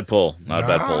 Not a bad pull. Not a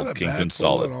bad pull. Not a Kingpin bad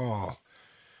pull solid. at all.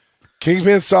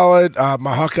 Kingpin solid.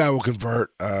 My Hawkeye will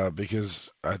convert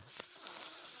because I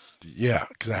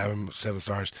have him 7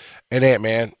 stars. And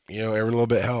Ant-Man, every little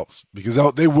bit helps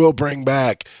because they will bring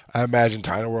back, I imagine,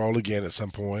 Tiny World again at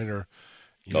some point or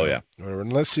whatever.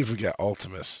 And let's see if we got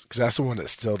Ultimus because that's the one that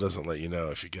still doesn't let you know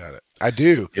if you got it. I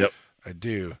do. Yep. I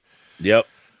do. Yep.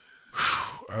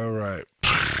 All right.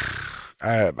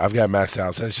 I've got maxed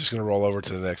out, so it's just going to roll over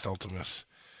to the next Ultimus.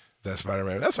 That's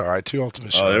Spider-Man. That's all right. 2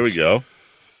 Ultimus shows. Oh, there we go.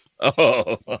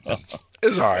 Oh.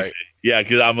 It's all right. Yeah,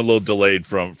 because I'm a little delayed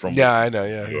from yeah, I know.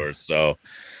 Yeah. Yours, so,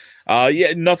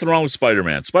 nothing wrong with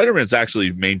Spider-Man. Spider-Man's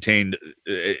actually maintained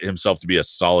himself to be a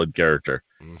solid character.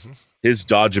 Mm-hmm. His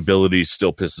dodge ability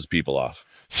still pisses people off.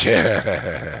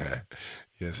 Yeah.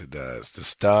 Yes, it does. The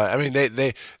stunt. I mean,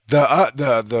 the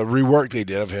rework they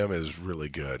did of him is really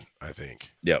good, I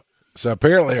think. Yep. So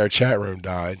apparently our chat room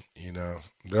died.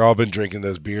 They've all been drinking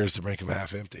those beers to make them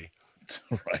half empty.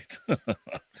 Right.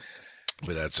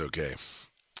 But that's okay.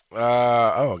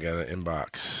 I got an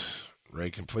inbox.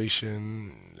 Raid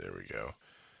completion. There we go.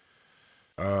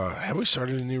 Have we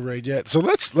started a new raid yet? So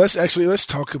let's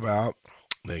talk about.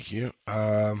 Thank you.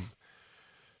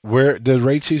 Where the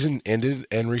raid season ended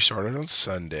and restarted on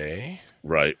Sunday.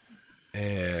 Right.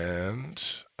 And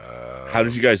how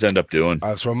did you guys end up doing?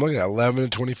 So I'm looking at 11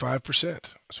 to 25%.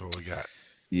 That's what we got.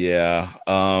 Yeah.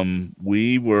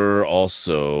 We were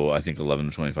also, I think,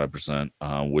 11 to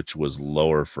 25%, which was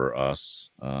lower for us.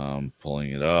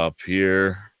 Pulling it up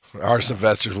here. Our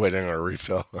Sylvester's waiting on a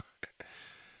refill.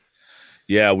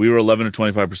 Yeah, we were 11 to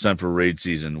 25% for raid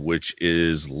season, which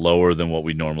is lower than what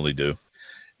we normally do.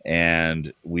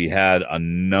 And we had a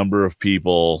number of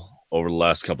people over the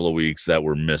last couple of weeks that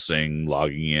were missing,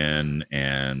 logging in,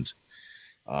 and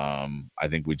I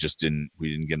think we didn't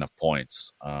get enough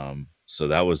points. So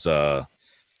that was a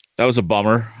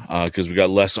bummer because we got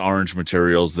less orange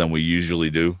materials than we usually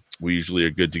do. We usually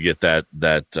are good to get that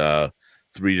 3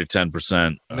 to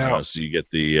 10%. So you get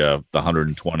the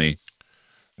 120.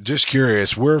 Just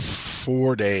curious, we're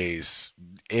 4 days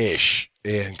ish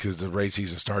in because the raid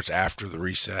season starts after the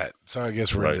reset. So I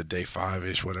guess we're into day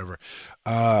 5-ish, whatever.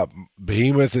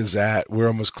 Behemoth is we're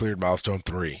almost cleared milestone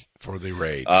 3 for the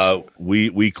raids.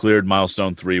 We cleared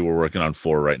milestone 3. We're working on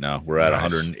 4 right now. We're at nice.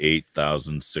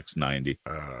 108,690.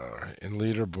 In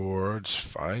leaderboards,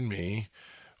 find me.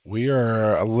 We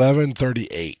are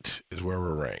 1138 is where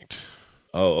we're ranked.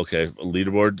 Oh, okay.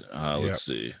 Leaderboard. Let's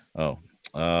see.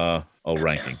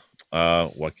 Ranking.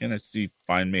 Why can't I see?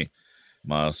 Find me.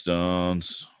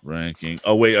 Milestones, ranking.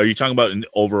 Oh, wait. Are you talking about an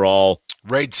overall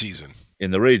raid season?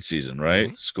 In the raid season, right?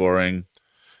 Mm-hmm. Scoring.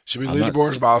 Should be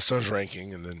leaderboards, milestones,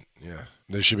 ranking, and then,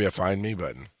 there should be a find me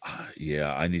button.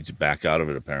 I need to back out of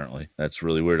it, apparently. That's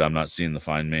really weird. I'm not seeing the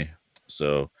find me.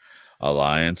 So,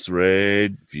 Alliance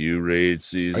raid, view raid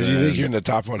season. Do you think you're in the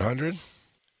top 100?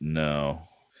 No,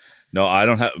 I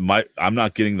don't have I'm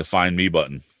not getting the find me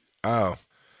button. Oh.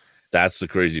 That's the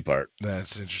crazy part.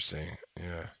 That's interesting.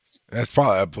 Yeah. That's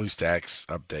probably a BlueStacks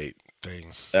update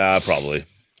thing. Probably.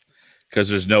 Because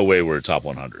there's no way we're top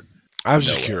 100. I was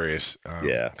just curious.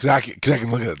 Because I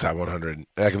can look at the top 100. And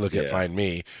I can look at Find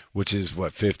Me, which is,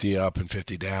 50 up and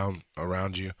 50 down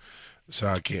around you. So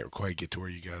I can't quite get to where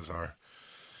you guys are.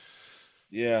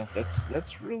 Yeah,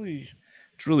 that's really...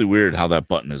 It's really weird how that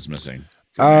button is missing.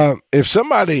 If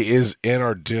somebody is in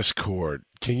our Discord,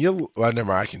 can you? Well, never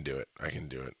mind. I can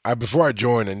do it. Before I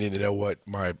join, I need to know what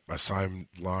my assigned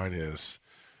line is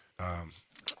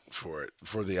for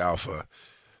the alpha.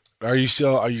 Are you guys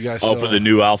still? Oh, for the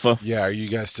new alpha? Yeah. Are you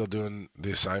guys still doing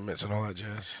the assignments and all that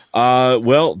jazz?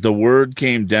 Well, the word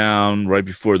came down right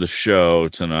before the show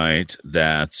tonight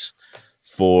that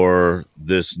for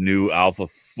this new Alpha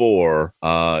 4,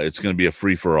 it's going to be a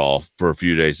free-for-all for a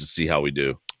few days to see how we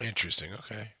do. Interesting.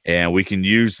 Okay. And we can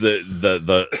use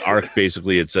the arc.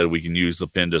 Basically, it said we can use the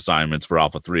pinned assignments for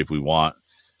Alpha 3 if we want.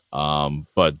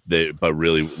 But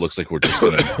really looks like we're just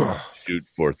going to shoot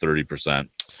for 30%.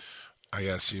 I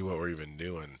gotta see what we're even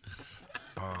doing.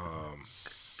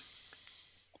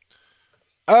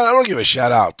 I want to give a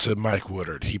shout out to Mike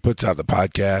Woodard. He puts out the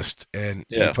podcast and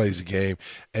he plays the game.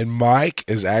 And Mike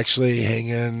is actually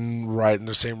hanging right in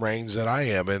the same range that I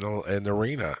am in the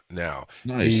arena now.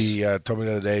 Nice. He told me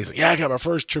the other day, he's like, I got my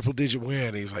first triple-digit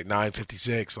win. He's like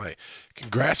 956. I'm like,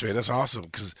 congrats, man. That's awesome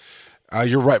because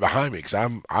you're right behind me because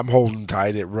I'm holding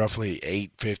tight at roughly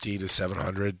 850 to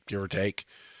 700, give or take,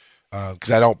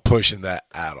 because I don't push in that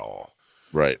at all.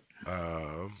 Right.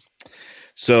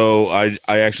 So I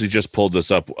actually just pulled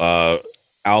this up.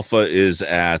 Alpha is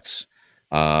at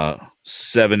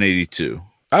 782.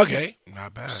 Okay,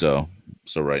 not bad. So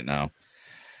right now.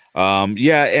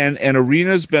 Yeah, and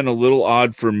arena's been a little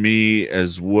odd for me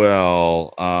as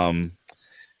well.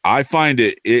 I find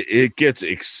it gets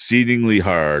exceedingly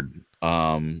hard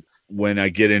when I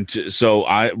get into. So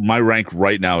my rank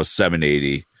right now is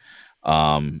 780.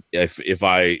 If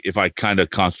I kind of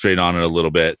concentrate on it a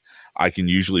little bit, I can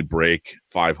usually break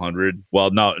 500.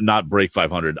 Well, no, not break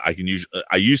 500. I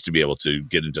used to be able to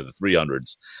get into the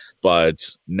 300s, but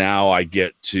now I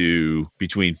get to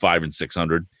between 5 and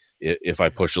 600 if I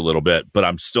push a little bit, but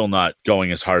I'm still not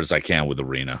going as hard as I can with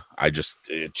arena.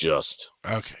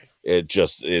 Okay.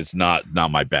 It's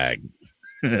not my bag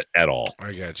at all.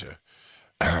 I gotcha.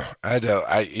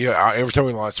 Every time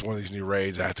we launch one of these new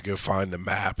raids, I have to go find the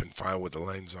map and find what the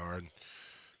lanes are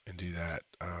and do that.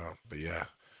 But yeah.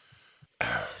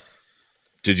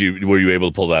 Were you able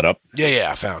to pull that up? Yeah,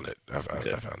 I found it. I found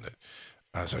it.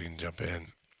 So I can jump in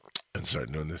and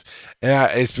start doing this. And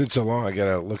it's been so long, I got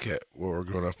to look at what we're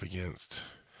going up against.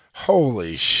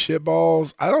 Holy shit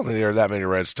balls. I don't think there are that many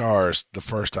red stars the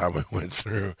first time we went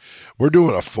through. We're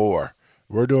doing a 4.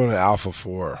 We're doing an alpha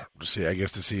 4 to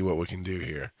see what we can do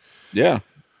here. Yeah.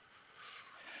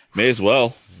 May as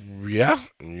well. Yeah,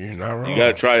 you're not wrong. You got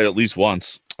to try it at least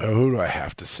once. Oh, who do I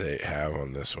have to have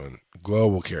on this one?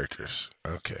 Global characters.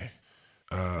 Okay.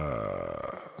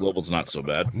 Global's not so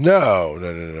bad. No.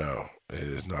 It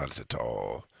is not at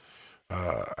all.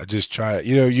 I just try it.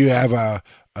 You have a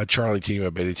Charlie team,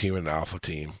 a Beta team, and an Alpha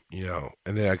team, and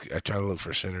then I try to look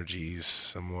for synergies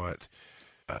somewhat.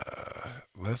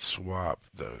 Let's swap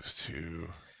those two.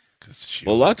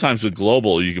 Well, a lot of times with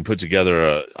Global, you can put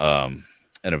together an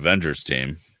Avengers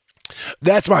team.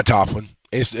 That's my top one.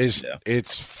 It's 3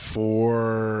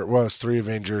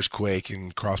 Avengers, Quake,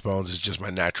 and Crossbones is just my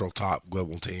natural top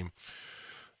global team.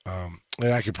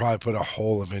 And I could probably put a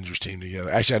whole Avengers team together.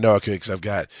 Actually, I know I could because I've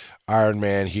got Iron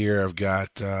Man here. I've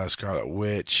got Scarlet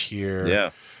Witch here.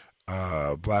 Yeah.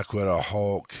 Black Widow,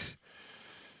 Hulk.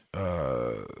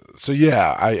 So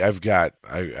yeah, I've got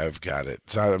it.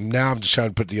 So now I'm just trying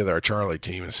to put together a Charlie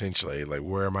team essentially. Like,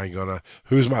 where am I gonna?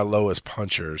 Who's my lowest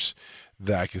punchers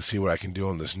that I can see what I can do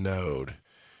on this node?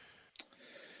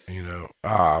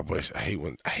 Boy, I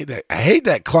hate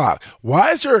that clock.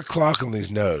 Why is there a clock on these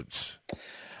nodes?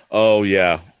 Oh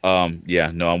yeah.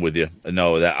 No, I'm with you.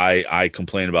 No, that I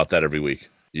complain about that every week.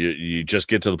 You just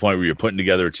get to the point where you're putting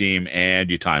together a team and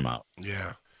you time out.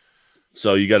 Yeah.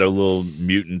 So you got a little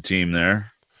mutant team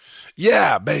there.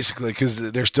 Yeah, basically,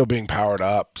 because they're still being powered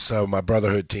up. So my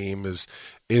Brotherhood team is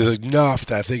enough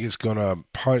that I think it's going to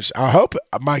punch. I hope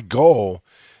my goal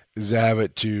is to have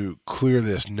it to clear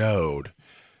this node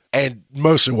and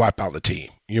mostly wipe out the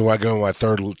team. I go in my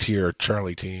 3rd tier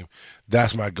Charlie team.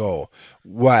 That's my goal.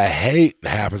 What I hate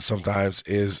happens sometimes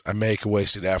is I make a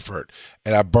wasted effort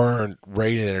and I burn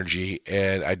raid energy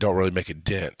and I don't really make a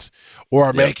dent. Or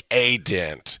I make a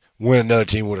dent when another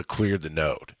team would have cleared the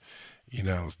node.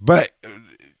 But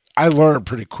I learned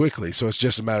pretty quickly, so it's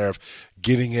just a matter of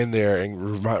getting in there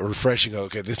and refreshing.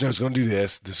 Okay, this node's going to do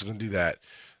this is going to do that,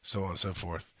 so on and so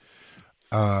forth.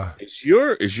 Is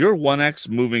your 1X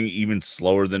moving even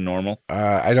slower than normal?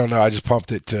 I don't know. I just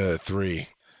pumped it to 3.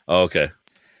 Oh, okay.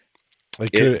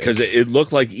 Because it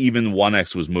looked like even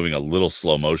 1X was moving a little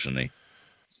slow motion-y.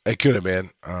 It could have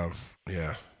been.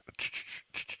 Yeah.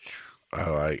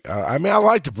 I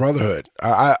like the Brotherhood.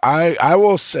 I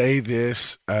will say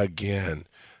this again.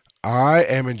 I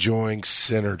am enjoying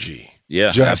synergy.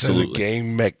 Yeah, just absolutely. As a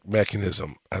game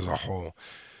mechanism as a whole.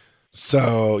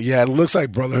 So, yeah, it looks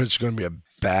like Brotherhood's going to be a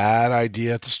bad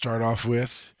idea to start off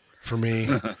with for me.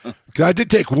 Because I did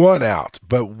take 1 out,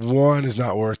 but 1 is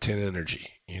not worth 10 energy.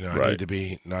 I need to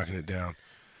be knocking it down.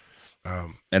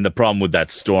 And the problem with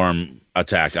that storm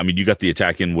attack, I mean, you got the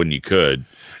attack in when you could.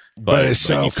 But it's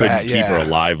so you couldn't fat. keep her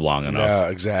alive long enough. No,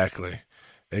 exactly.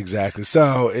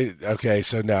 So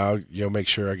so now make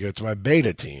sure I go to my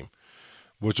Beta team,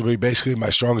 which will be basically my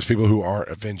strongest people who aren't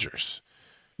Avengers.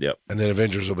 Yep. And then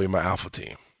Avengers will be my Alpha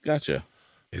team. Gotcha.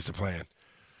 Is the plan.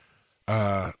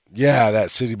 That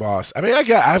city boss. I mean,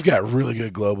 I've got really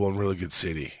good global and really good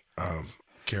city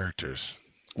characters.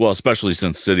 Well, especially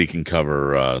since city can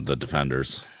cover the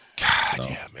defenders. God,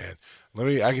 yeah, man.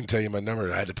 I can tell you my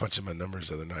numbers. I had to punch in my numbers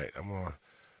the other night. I'm going to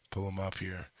pull them up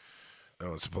here.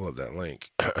 Let's pull up that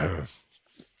link.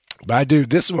 But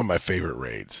this is one of my favorite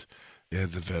raids. Yeah,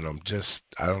 the Venom.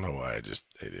 I don't know why. It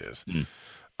is.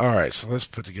 All right, so let's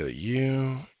put together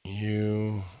you.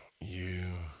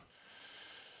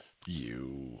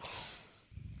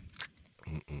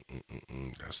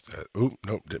 That's that. Oop,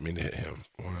 nope, didn't mean to hit him.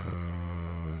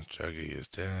 Juggy is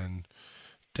dead.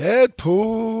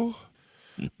 Deadpool.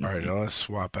 All right, now let's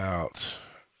swap out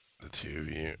The two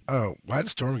of you. Oh, why did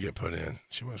Storm get put in?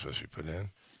 She wasn't supposed to be put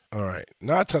in. All right.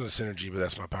 Not a ton of synergy, but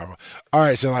that's my power. All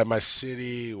right. So, like, my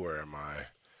city, where am I?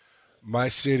 My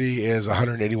city is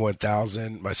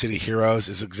 181,000. My city heroes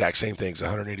is the exact same thing. It's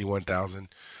 181,000.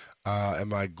 And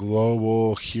my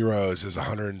global heroes is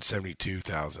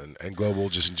 172,000. And global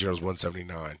just in general is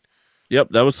 179. Yep,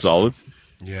 that was solid.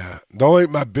 Yeah.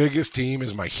 My biggest team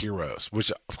is my heroes,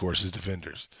 which, of course, is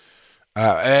defenders.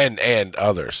 And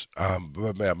others.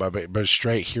 But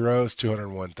straight heroes,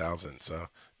 201,000. So,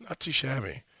 not too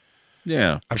shabby.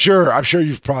 Yeah. I'm sure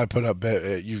you've probably put up,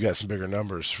 you've got some bigger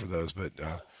numbers for those, but.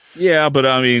 Yeah, but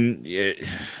I mean,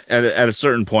 at a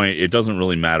certain point, it doesn't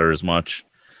really matter as much,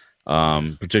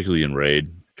 particularly in raid,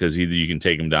 because either you can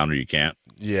take them down or you can't.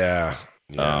 Yeah.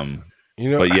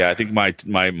 But yeah, I think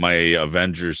my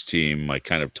Avengers team, my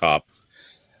kind of top,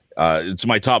 it's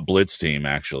my top Blitz team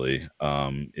actually,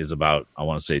 is about, I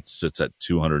want to say it sits at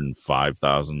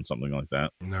 205,000, something like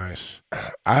that. Nice.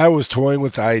 I was toying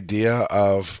with the idea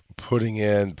of putting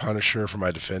in Punisher for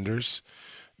my defenders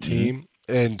team. Mm-hmm.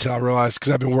 Until I realized,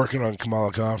 because I've been working on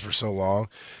Kamala Khan for so long,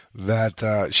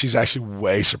 that she's actually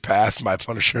way surpassed my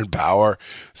Punisher in power.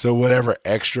 So whatever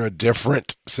extra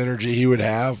different synergy he would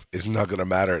have is not going to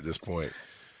matter at this point.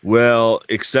 Well,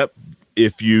 except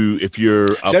if you're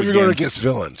going against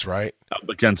villains, right? Up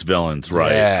against villains,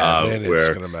 right? Yeah, then where it's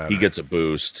going to matter. He gets a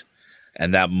boost,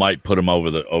 and that might put him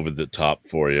over the top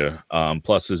for you.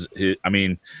 Plus, I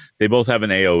mean, they both have an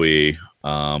AOE.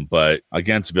 But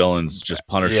against villains, just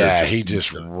Punisher. Yeah, he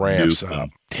just ramps up.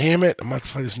 Damn it! I'm going to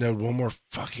play this node one more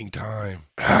fucking time.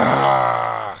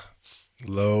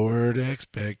 Lowered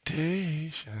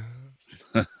expectations.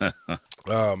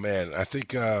 Oh man, I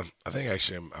think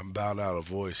actually I'm about out of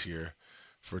voice here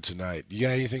for tonight. You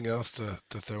got anything else to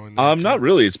throw in there? Not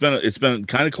really. It's been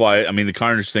kind of quiet. I mean, the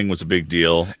Carnage thing was a big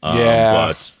deal.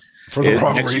 But for the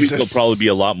wrong next reason. Week there'll probably be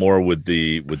a lot more with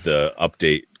the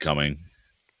update coming.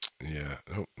 Yeah.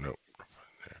 Oh, no.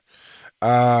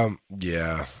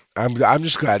 Yeah. I'm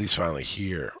just glad he's finally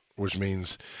here, which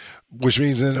means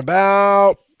in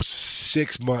about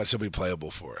 6 months he'll be playable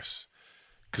for us,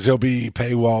 because he'll be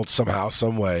paywalled somehow,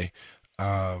 some way.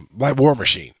 Like War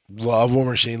Machine. Love War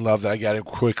Machine. Love that I got him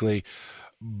quickly,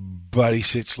 but he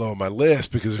sits low on my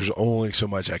list because there's only so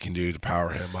much I can do to power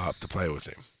him up to play with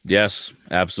him. Yes,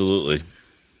 absolutely.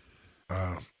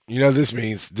 This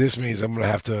means I'm going to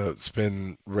have to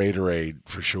spend Raid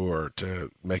for sure to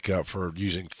make up for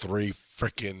using 3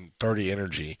 freaking 30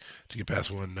 energy to get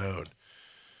past one node.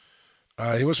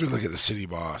 He wants me to look at the city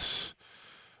boss.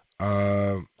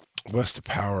 What's the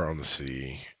power on the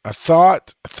city? I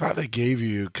thought they gave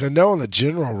you, because I know on the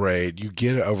general raid you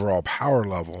get an overall power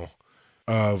level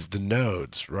of the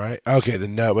nodes, right? Okay, the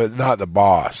node, but not the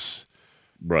boss.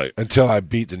 Right. Until I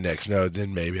beat the next node,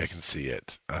 then maybe I can see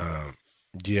it.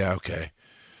 Yeah, okay.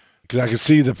 Because I can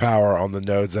see the power on the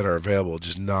nodes that are available,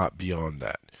 just not beyond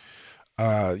that.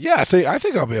 Yeah, I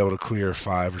think I'll be able to clear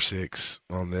 5 or 6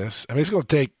 on this. I mean, it's gonna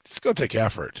take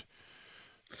effort.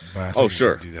 But I think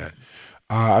sure. I can do that.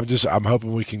 I'm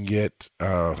hoping we can get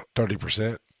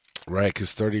 30%, right?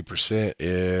 Because 30%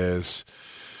 is,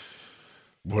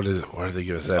 what is it? What do they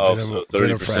give us that? So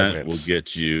 30% will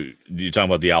get you. You talking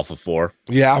about the Alpha 4?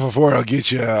 Yeah, Alpha 4 will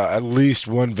get you at least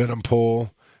 1 Venom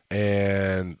pull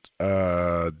and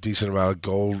a decent amount of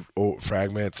gold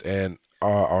fragments and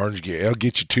orange gear. It'll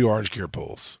get you 2 orange gear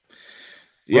pulls.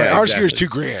 Yeah, right? Orange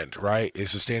exactly. gear is $2,000, right?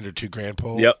 It's a standard $2,000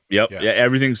 pull. Yep. Yeah,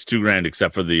 everything's $2,000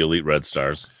 except for the elite red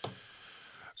stars.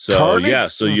 So Carnage? Yeah,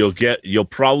 so you'll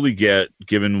probably get,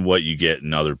 given what you get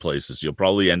in other places, you'll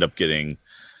probably end up getting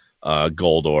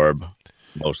gold orb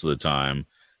most of the time,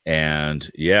 and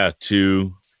at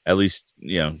least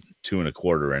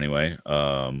 2.25 anyway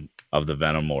of the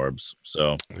venom orbs.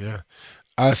 So yeah.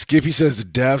 Skippy says the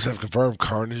devs have confirmed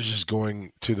Carnage is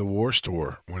going to the war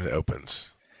store when it opens.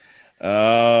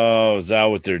 Oh, is that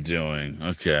what they're doing?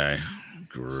 Okay,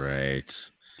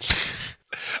 great.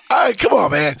 All right, come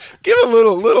on, man. Give a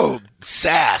little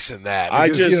sass in that.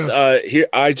 Because,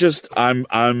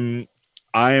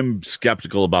 I am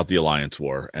skeptical about the Alliance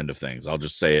War end of things. I'll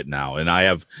just say it now. And I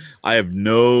have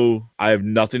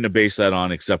nothing to base that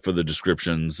on except for the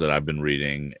descriptions that I've been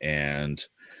reading. And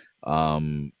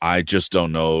I just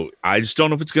don't know. I just don't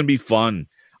know if it's going to be fun.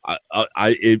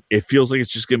 It feels like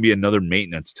it's just going to be another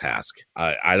maintenance task.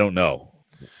 I don't know.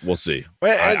 We'll see.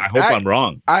 Well, I hope I'm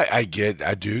wrong. I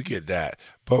do get that.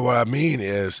 But what I mean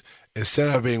is,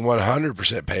 instead of being 100%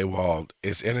 paywalled,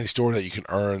 it's in a store that you can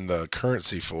earn the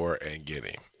currency for and get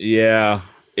him. Yeah,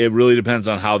 it really depends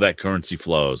on how that currency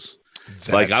flows.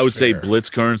 I would say Blitz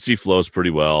currency flows pretty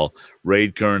well.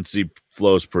 Raid currency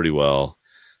flows pretty well.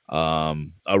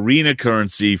 Arena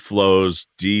currency flows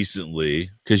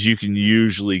decently because you can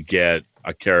usually get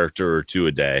a character or two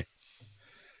a day.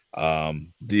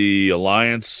 The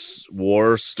Alliance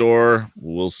War store,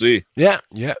 we'll see. Yeah.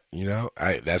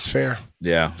 That's fair.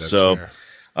 Yeah. That's so, fair.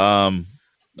 I'm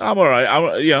all right.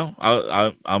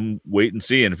 I'm wait and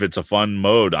see, and if it's a fun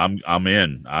mode, I'm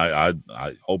in. I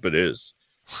hope it is.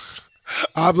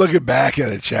 I'm looking back at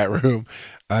the chat room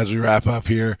as we wrap up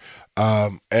here.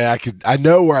 And I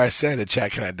know where I said the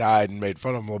chat kind of died and made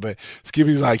fun of him a little bit.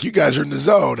 Skippy's like, you guys are in the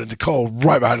zone. And Nicole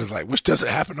right behind is like, which doesn't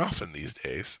happen often these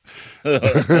days.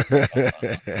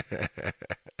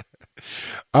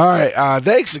 All right.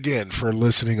 Thanks again for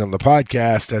listening on the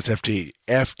podcast. That's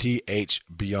FTH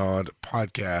Beyond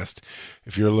Podcast.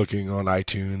 If you're looking on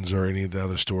iTunes or any of the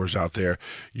other stores out there,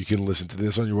 you can listen to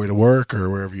this on your way to work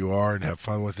or wherever you are and have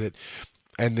fun with it.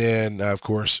 And then, of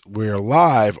course, we're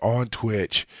live on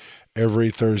Twitch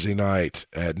every Thursday night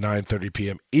at 9:30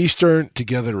 p.m. Eastern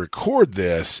together to record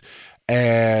this.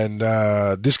 And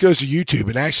this goes to YouTube.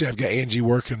 And actually, I've got Angie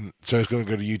working, so it's going to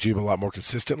go to YouTube a lot more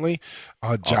consistently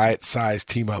on Giant Size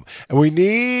Team Up. And we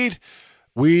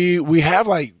have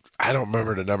like, I don't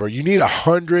remember the number. You need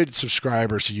 100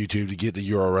 subscribers to YouTube to get the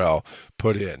URL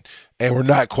put in. And we're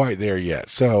not quite there yet.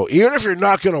 So even if you're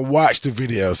not going to watch the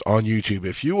videos on YouTube,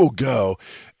 if you will go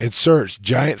and search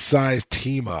Giant Size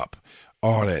Team Up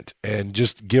on it and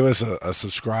just give us a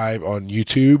subscribe on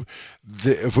YouTube.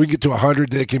 If we get to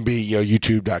 100, then it can be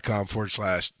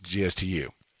youtube.com/GSTU.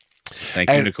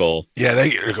 Thank you, Nicole. Yeah,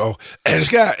 thank you, Nicole. And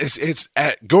it's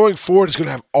going forward, it's going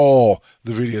to have all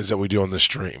the videos that we do on the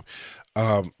stream.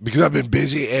 Because I've been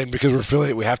busy and because we're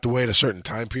affiliate, we have to wait a certain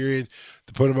time period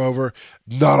to put them over.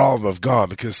 Not all of them have gone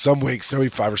because some weeks there'll be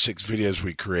 5 or 6 videos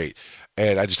we create,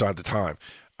 and I just don't have the time.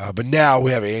 But now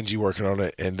we have Angie working on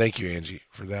it, and thank you, Angie,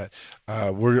 for that.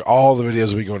 All the videos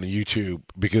will be going to YouTube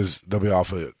because they'll be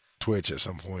off of Twitch at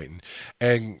some point.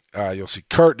 And you'll see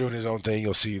Kurt doing his own thing.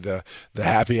 You'll see the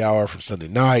happy hour from Sunday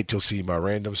night. You'll see my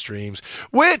random streams,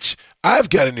 which I've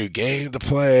got a new game to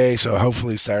play. So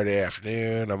hopefully Saturday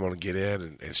afternoon, I'm going to get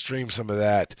in and stream some of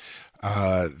that.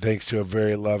 Thanks to a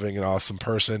very loving and awesome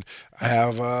person. I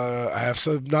have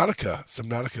Subnautica.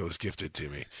 Subnautica was gifted to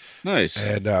me. Nice.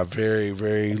 And very,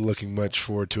 very looking much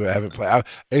forward to it. I haven't played.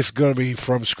 It's going to be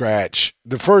from scratch.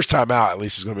 The first time out, at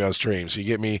least, is going to be on stream. So you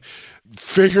get me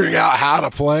figuring out how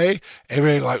to play and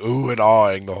being like, ooh and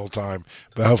awing the whole time.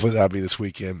 But hopefully that'll be this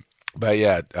weekend. But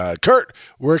yeah, Kurt,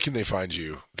 where can they find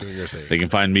you doing your thing? They can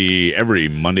find me every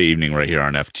Monday evening right here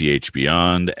on FTH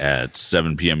Beyond at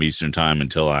 7 p.m. Eastern Time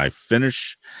until I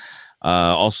finish.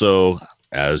 Also,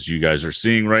 as you guys are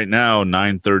seeing right now,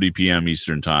 9:30 p.m.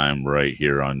 Eastern Time right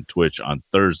here on Twitch on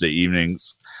Thursday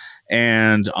evenings.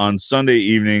 And on Sunday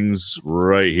evenings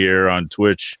right here on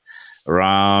Twitch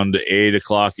around 8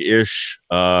 o'clock-ish,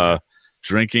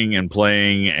 drinking and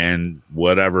playing and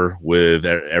whatever with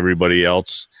everybody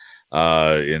else.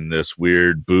 In this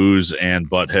weird booze and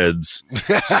buttheads,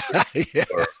 Yeah.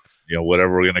 or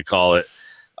whatever we're gonna call it.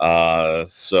 So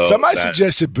somebody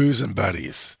suggested booze and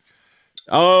buddies.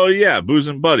 Oh yeah, booze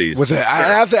and buddies. With it,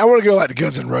 I want to go like the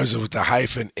Guns N' Roses with the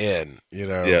hyphen N.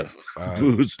 Yeah,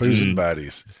 booze and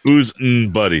buddies. Booze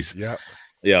and buddies. Yep.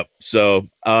 Yep. So,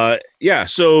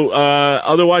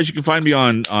 otherwise you can find me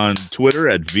on Twitter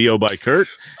at VO by Kurt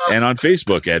and on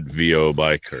Facebook at VO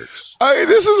by Kurt.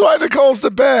 This is why Nicole's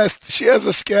the best. She has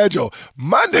a schedule.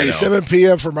 Monday, 7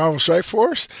 p.m. for Marvel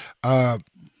Strikeforce. And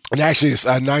actually, it's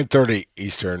 9:30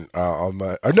 Eastern.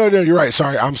 No, you're right.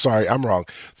 Sorry, I'm wrong.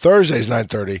 Thursday's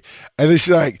 9:30, and then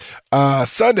she's like,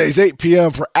 Sunday's 8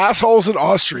 p.m. for Assholes and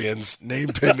Austrians. Name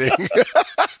pending.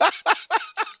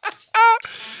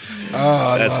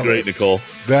 That's great, Nicole.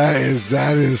 That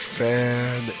is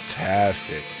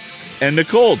fantastic. And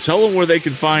Nicole, tell them where they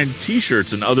can find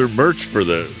T-shirts and other merch for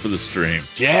the stream.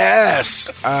 Yes,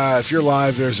 if you're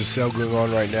live, there's a sale going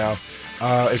on right now.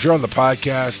 If you're on the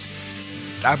podcast,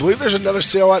 I believe there's another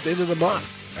sale at the end of the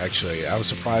month. Actually, I was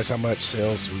surprised how much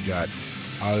sales we got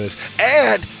out of this.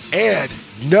 And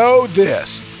know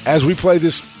this: as we play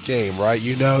this game, right?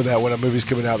 You know that when a movie's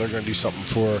coming out, they're going to do something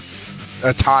for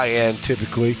a tie-in,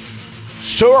 typically.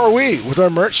 So are we with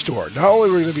our merch store. Not only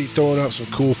are we going to be throwing up some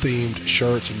cool themed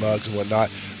shirts and mugs and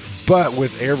whatnot, but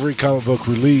with every comic book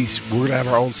release, we're going to have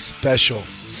our own special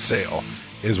sale,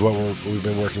 is what we've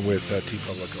been working with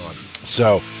T-Public on.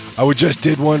 So we just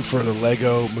did one for the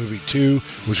Lego Movie 2,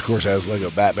 which of course has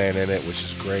Lego Batman in it, which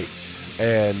is great.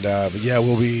 And but yeah,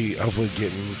 we'll be hopefully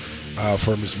getting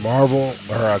for Ms. Marvel,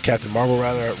 or Captain Marvel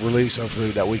rather, release.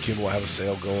 Hopefully that weekend we'll have a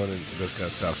sale going and those kind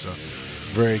of stuff. So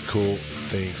very cool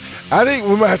things. I think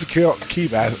we might have to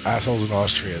keep assholes and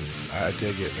Austrians. I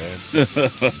dig it, man.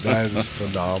 That is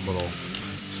phenomenal.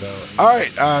 So, all right.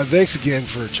 Thanks again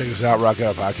for checking us out. Rock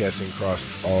Out Podcasting across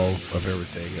all of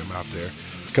everything. I'm out there.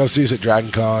 Come see us at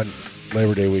Dragon Con,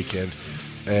 Labor Day weekend.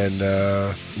 And,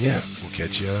 yeah, we'll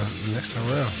catch you next time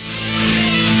around.